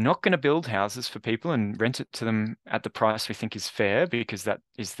we're not going to build houses for people and rent it to them at the price we think is fair, because that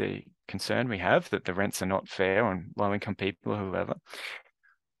is the concern we have that the rents are not fair on low-income people or whoever.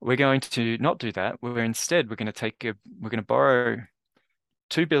 We're going to not do that. Instead, we're going to borrow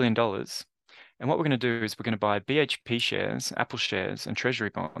 $2 billion. And what we're going to do is we're going to buy BHP shares, Apple shares, and Treasury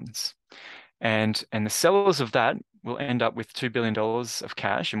bonds. And the sellers of that will end up with $2 billion of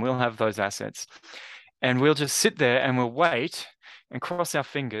cash, and we'll have those assets. And we'll just sit there and we'll wait and cross our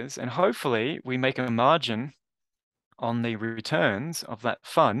fingers, and hopefully we make a margin on the returns of that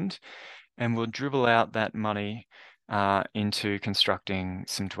fund, and we'll dribble out that money into constructing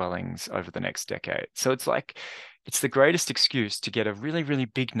some dwellings over the next decade. So it's the greatest excuse to get a really, really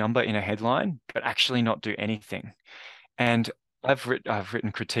big number in a headline, but actually not do anything. And I've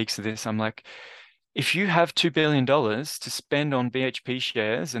written critiques of this. I'm like, if you have $2 billion to spend on BHP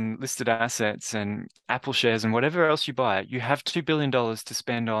shares and listed assets and Apple shares and whatever else you buy, you have $2 billion to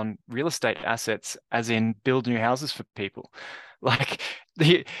spend on real estate assets, as in build new houses for people. Like,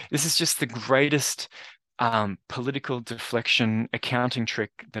 this is just the greatest political deflection accounting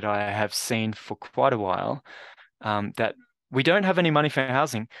trick that I have seen for quite a while. That we don't have any money for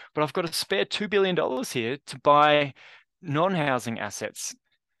housing, but I've got a spare $2 billion here to buy non-housing assets.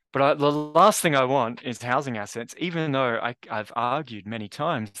 But the last thing I want is housing assets, even though I've argued many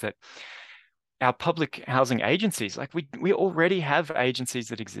times that our public housing agencies, like we already have agencies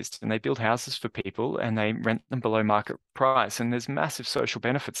that exist, and they build houses for people and they rent them below market price. And there's massive social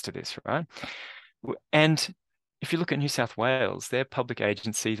benefits to this, right? And if you look at New South Wales, their public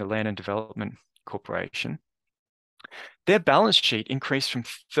agency, the Land and Development Corporation, their balance sheet increased from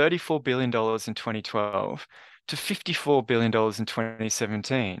 $34 billion in 2012 to $54 billion in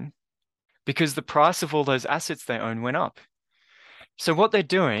 2017 because the price of all those assets they own went up. So what they're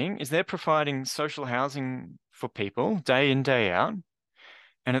doing is they're providing social housing for people day in, day out.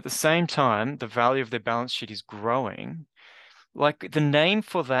 And at the same time, the value of their balance sheet is growing. Like, the name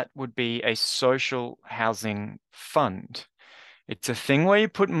for that would be a social housing fund. It's a thing where you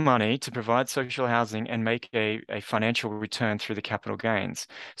put money to provide social housing and make a financial return through the capital gains.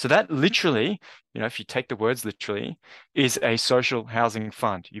 So that literally, if you take the words literally, is a social housing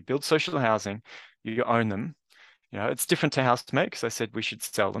fund. You build social housing, you own them. It's different to Housemate, because I said we should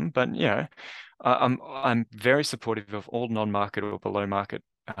sell them, but I'm very supportive of all non-market or below market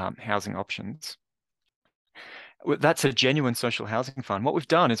housing options. That's a genuine social housing fund. What we've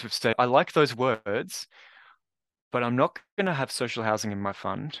done is we've said, I like those words, but I'm not going to have social housing in my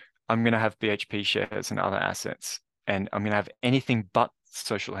fund. I'm going to have BHP shares and other assets, and I'm going to have anything but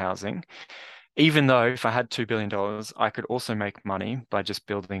social housing, even though if I had $2 billion, I could also make money by just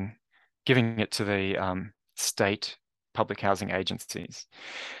giving it to the state public housing agencies.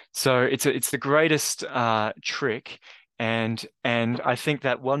 So it's the greatest trick. And I think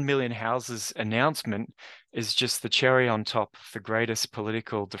that 1 million houses announcement is just the cherry on top of the greatest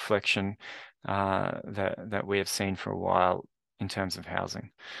political deflection that we have seen for a while in terms of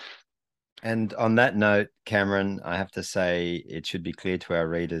housing. And on that note, Cameron, I have to say it should be clear to our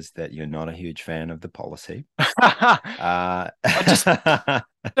readers that you're not a huge fan of the policy. I just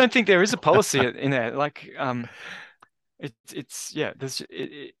don't think there is a policy in there. Like, it's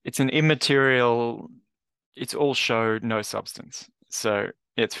an immaterial. It's all show, no substance. So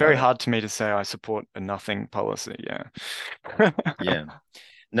it's very hard to me to say I support a nothing policy. Yeah. Yeah.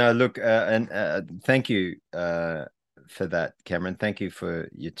 No, look, and thank you for that, Cameron. Thank you for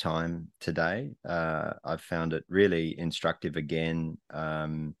your time today. I've found it really instructive again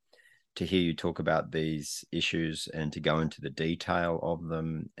to hear you talk about these issues and to go into the detail of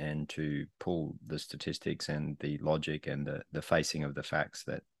them and to pull the statistics and the logic and the facing of the facts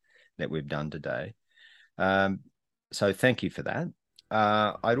that we've done today. So thank you for that.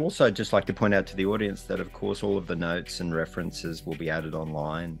 I'd also just like to point out to the audience that, of course, all of the notes and references will be added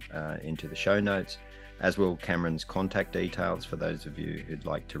online into the show notes, as will Cameron's contact details for those of you who'd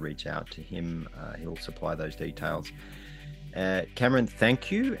like to reach out to him. He'll supply those details. Cameron, thank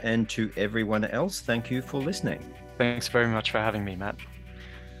you. And to everyone else, thank you for listening. Thanks very much for having me, Matt.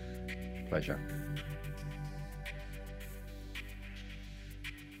 Pleasure.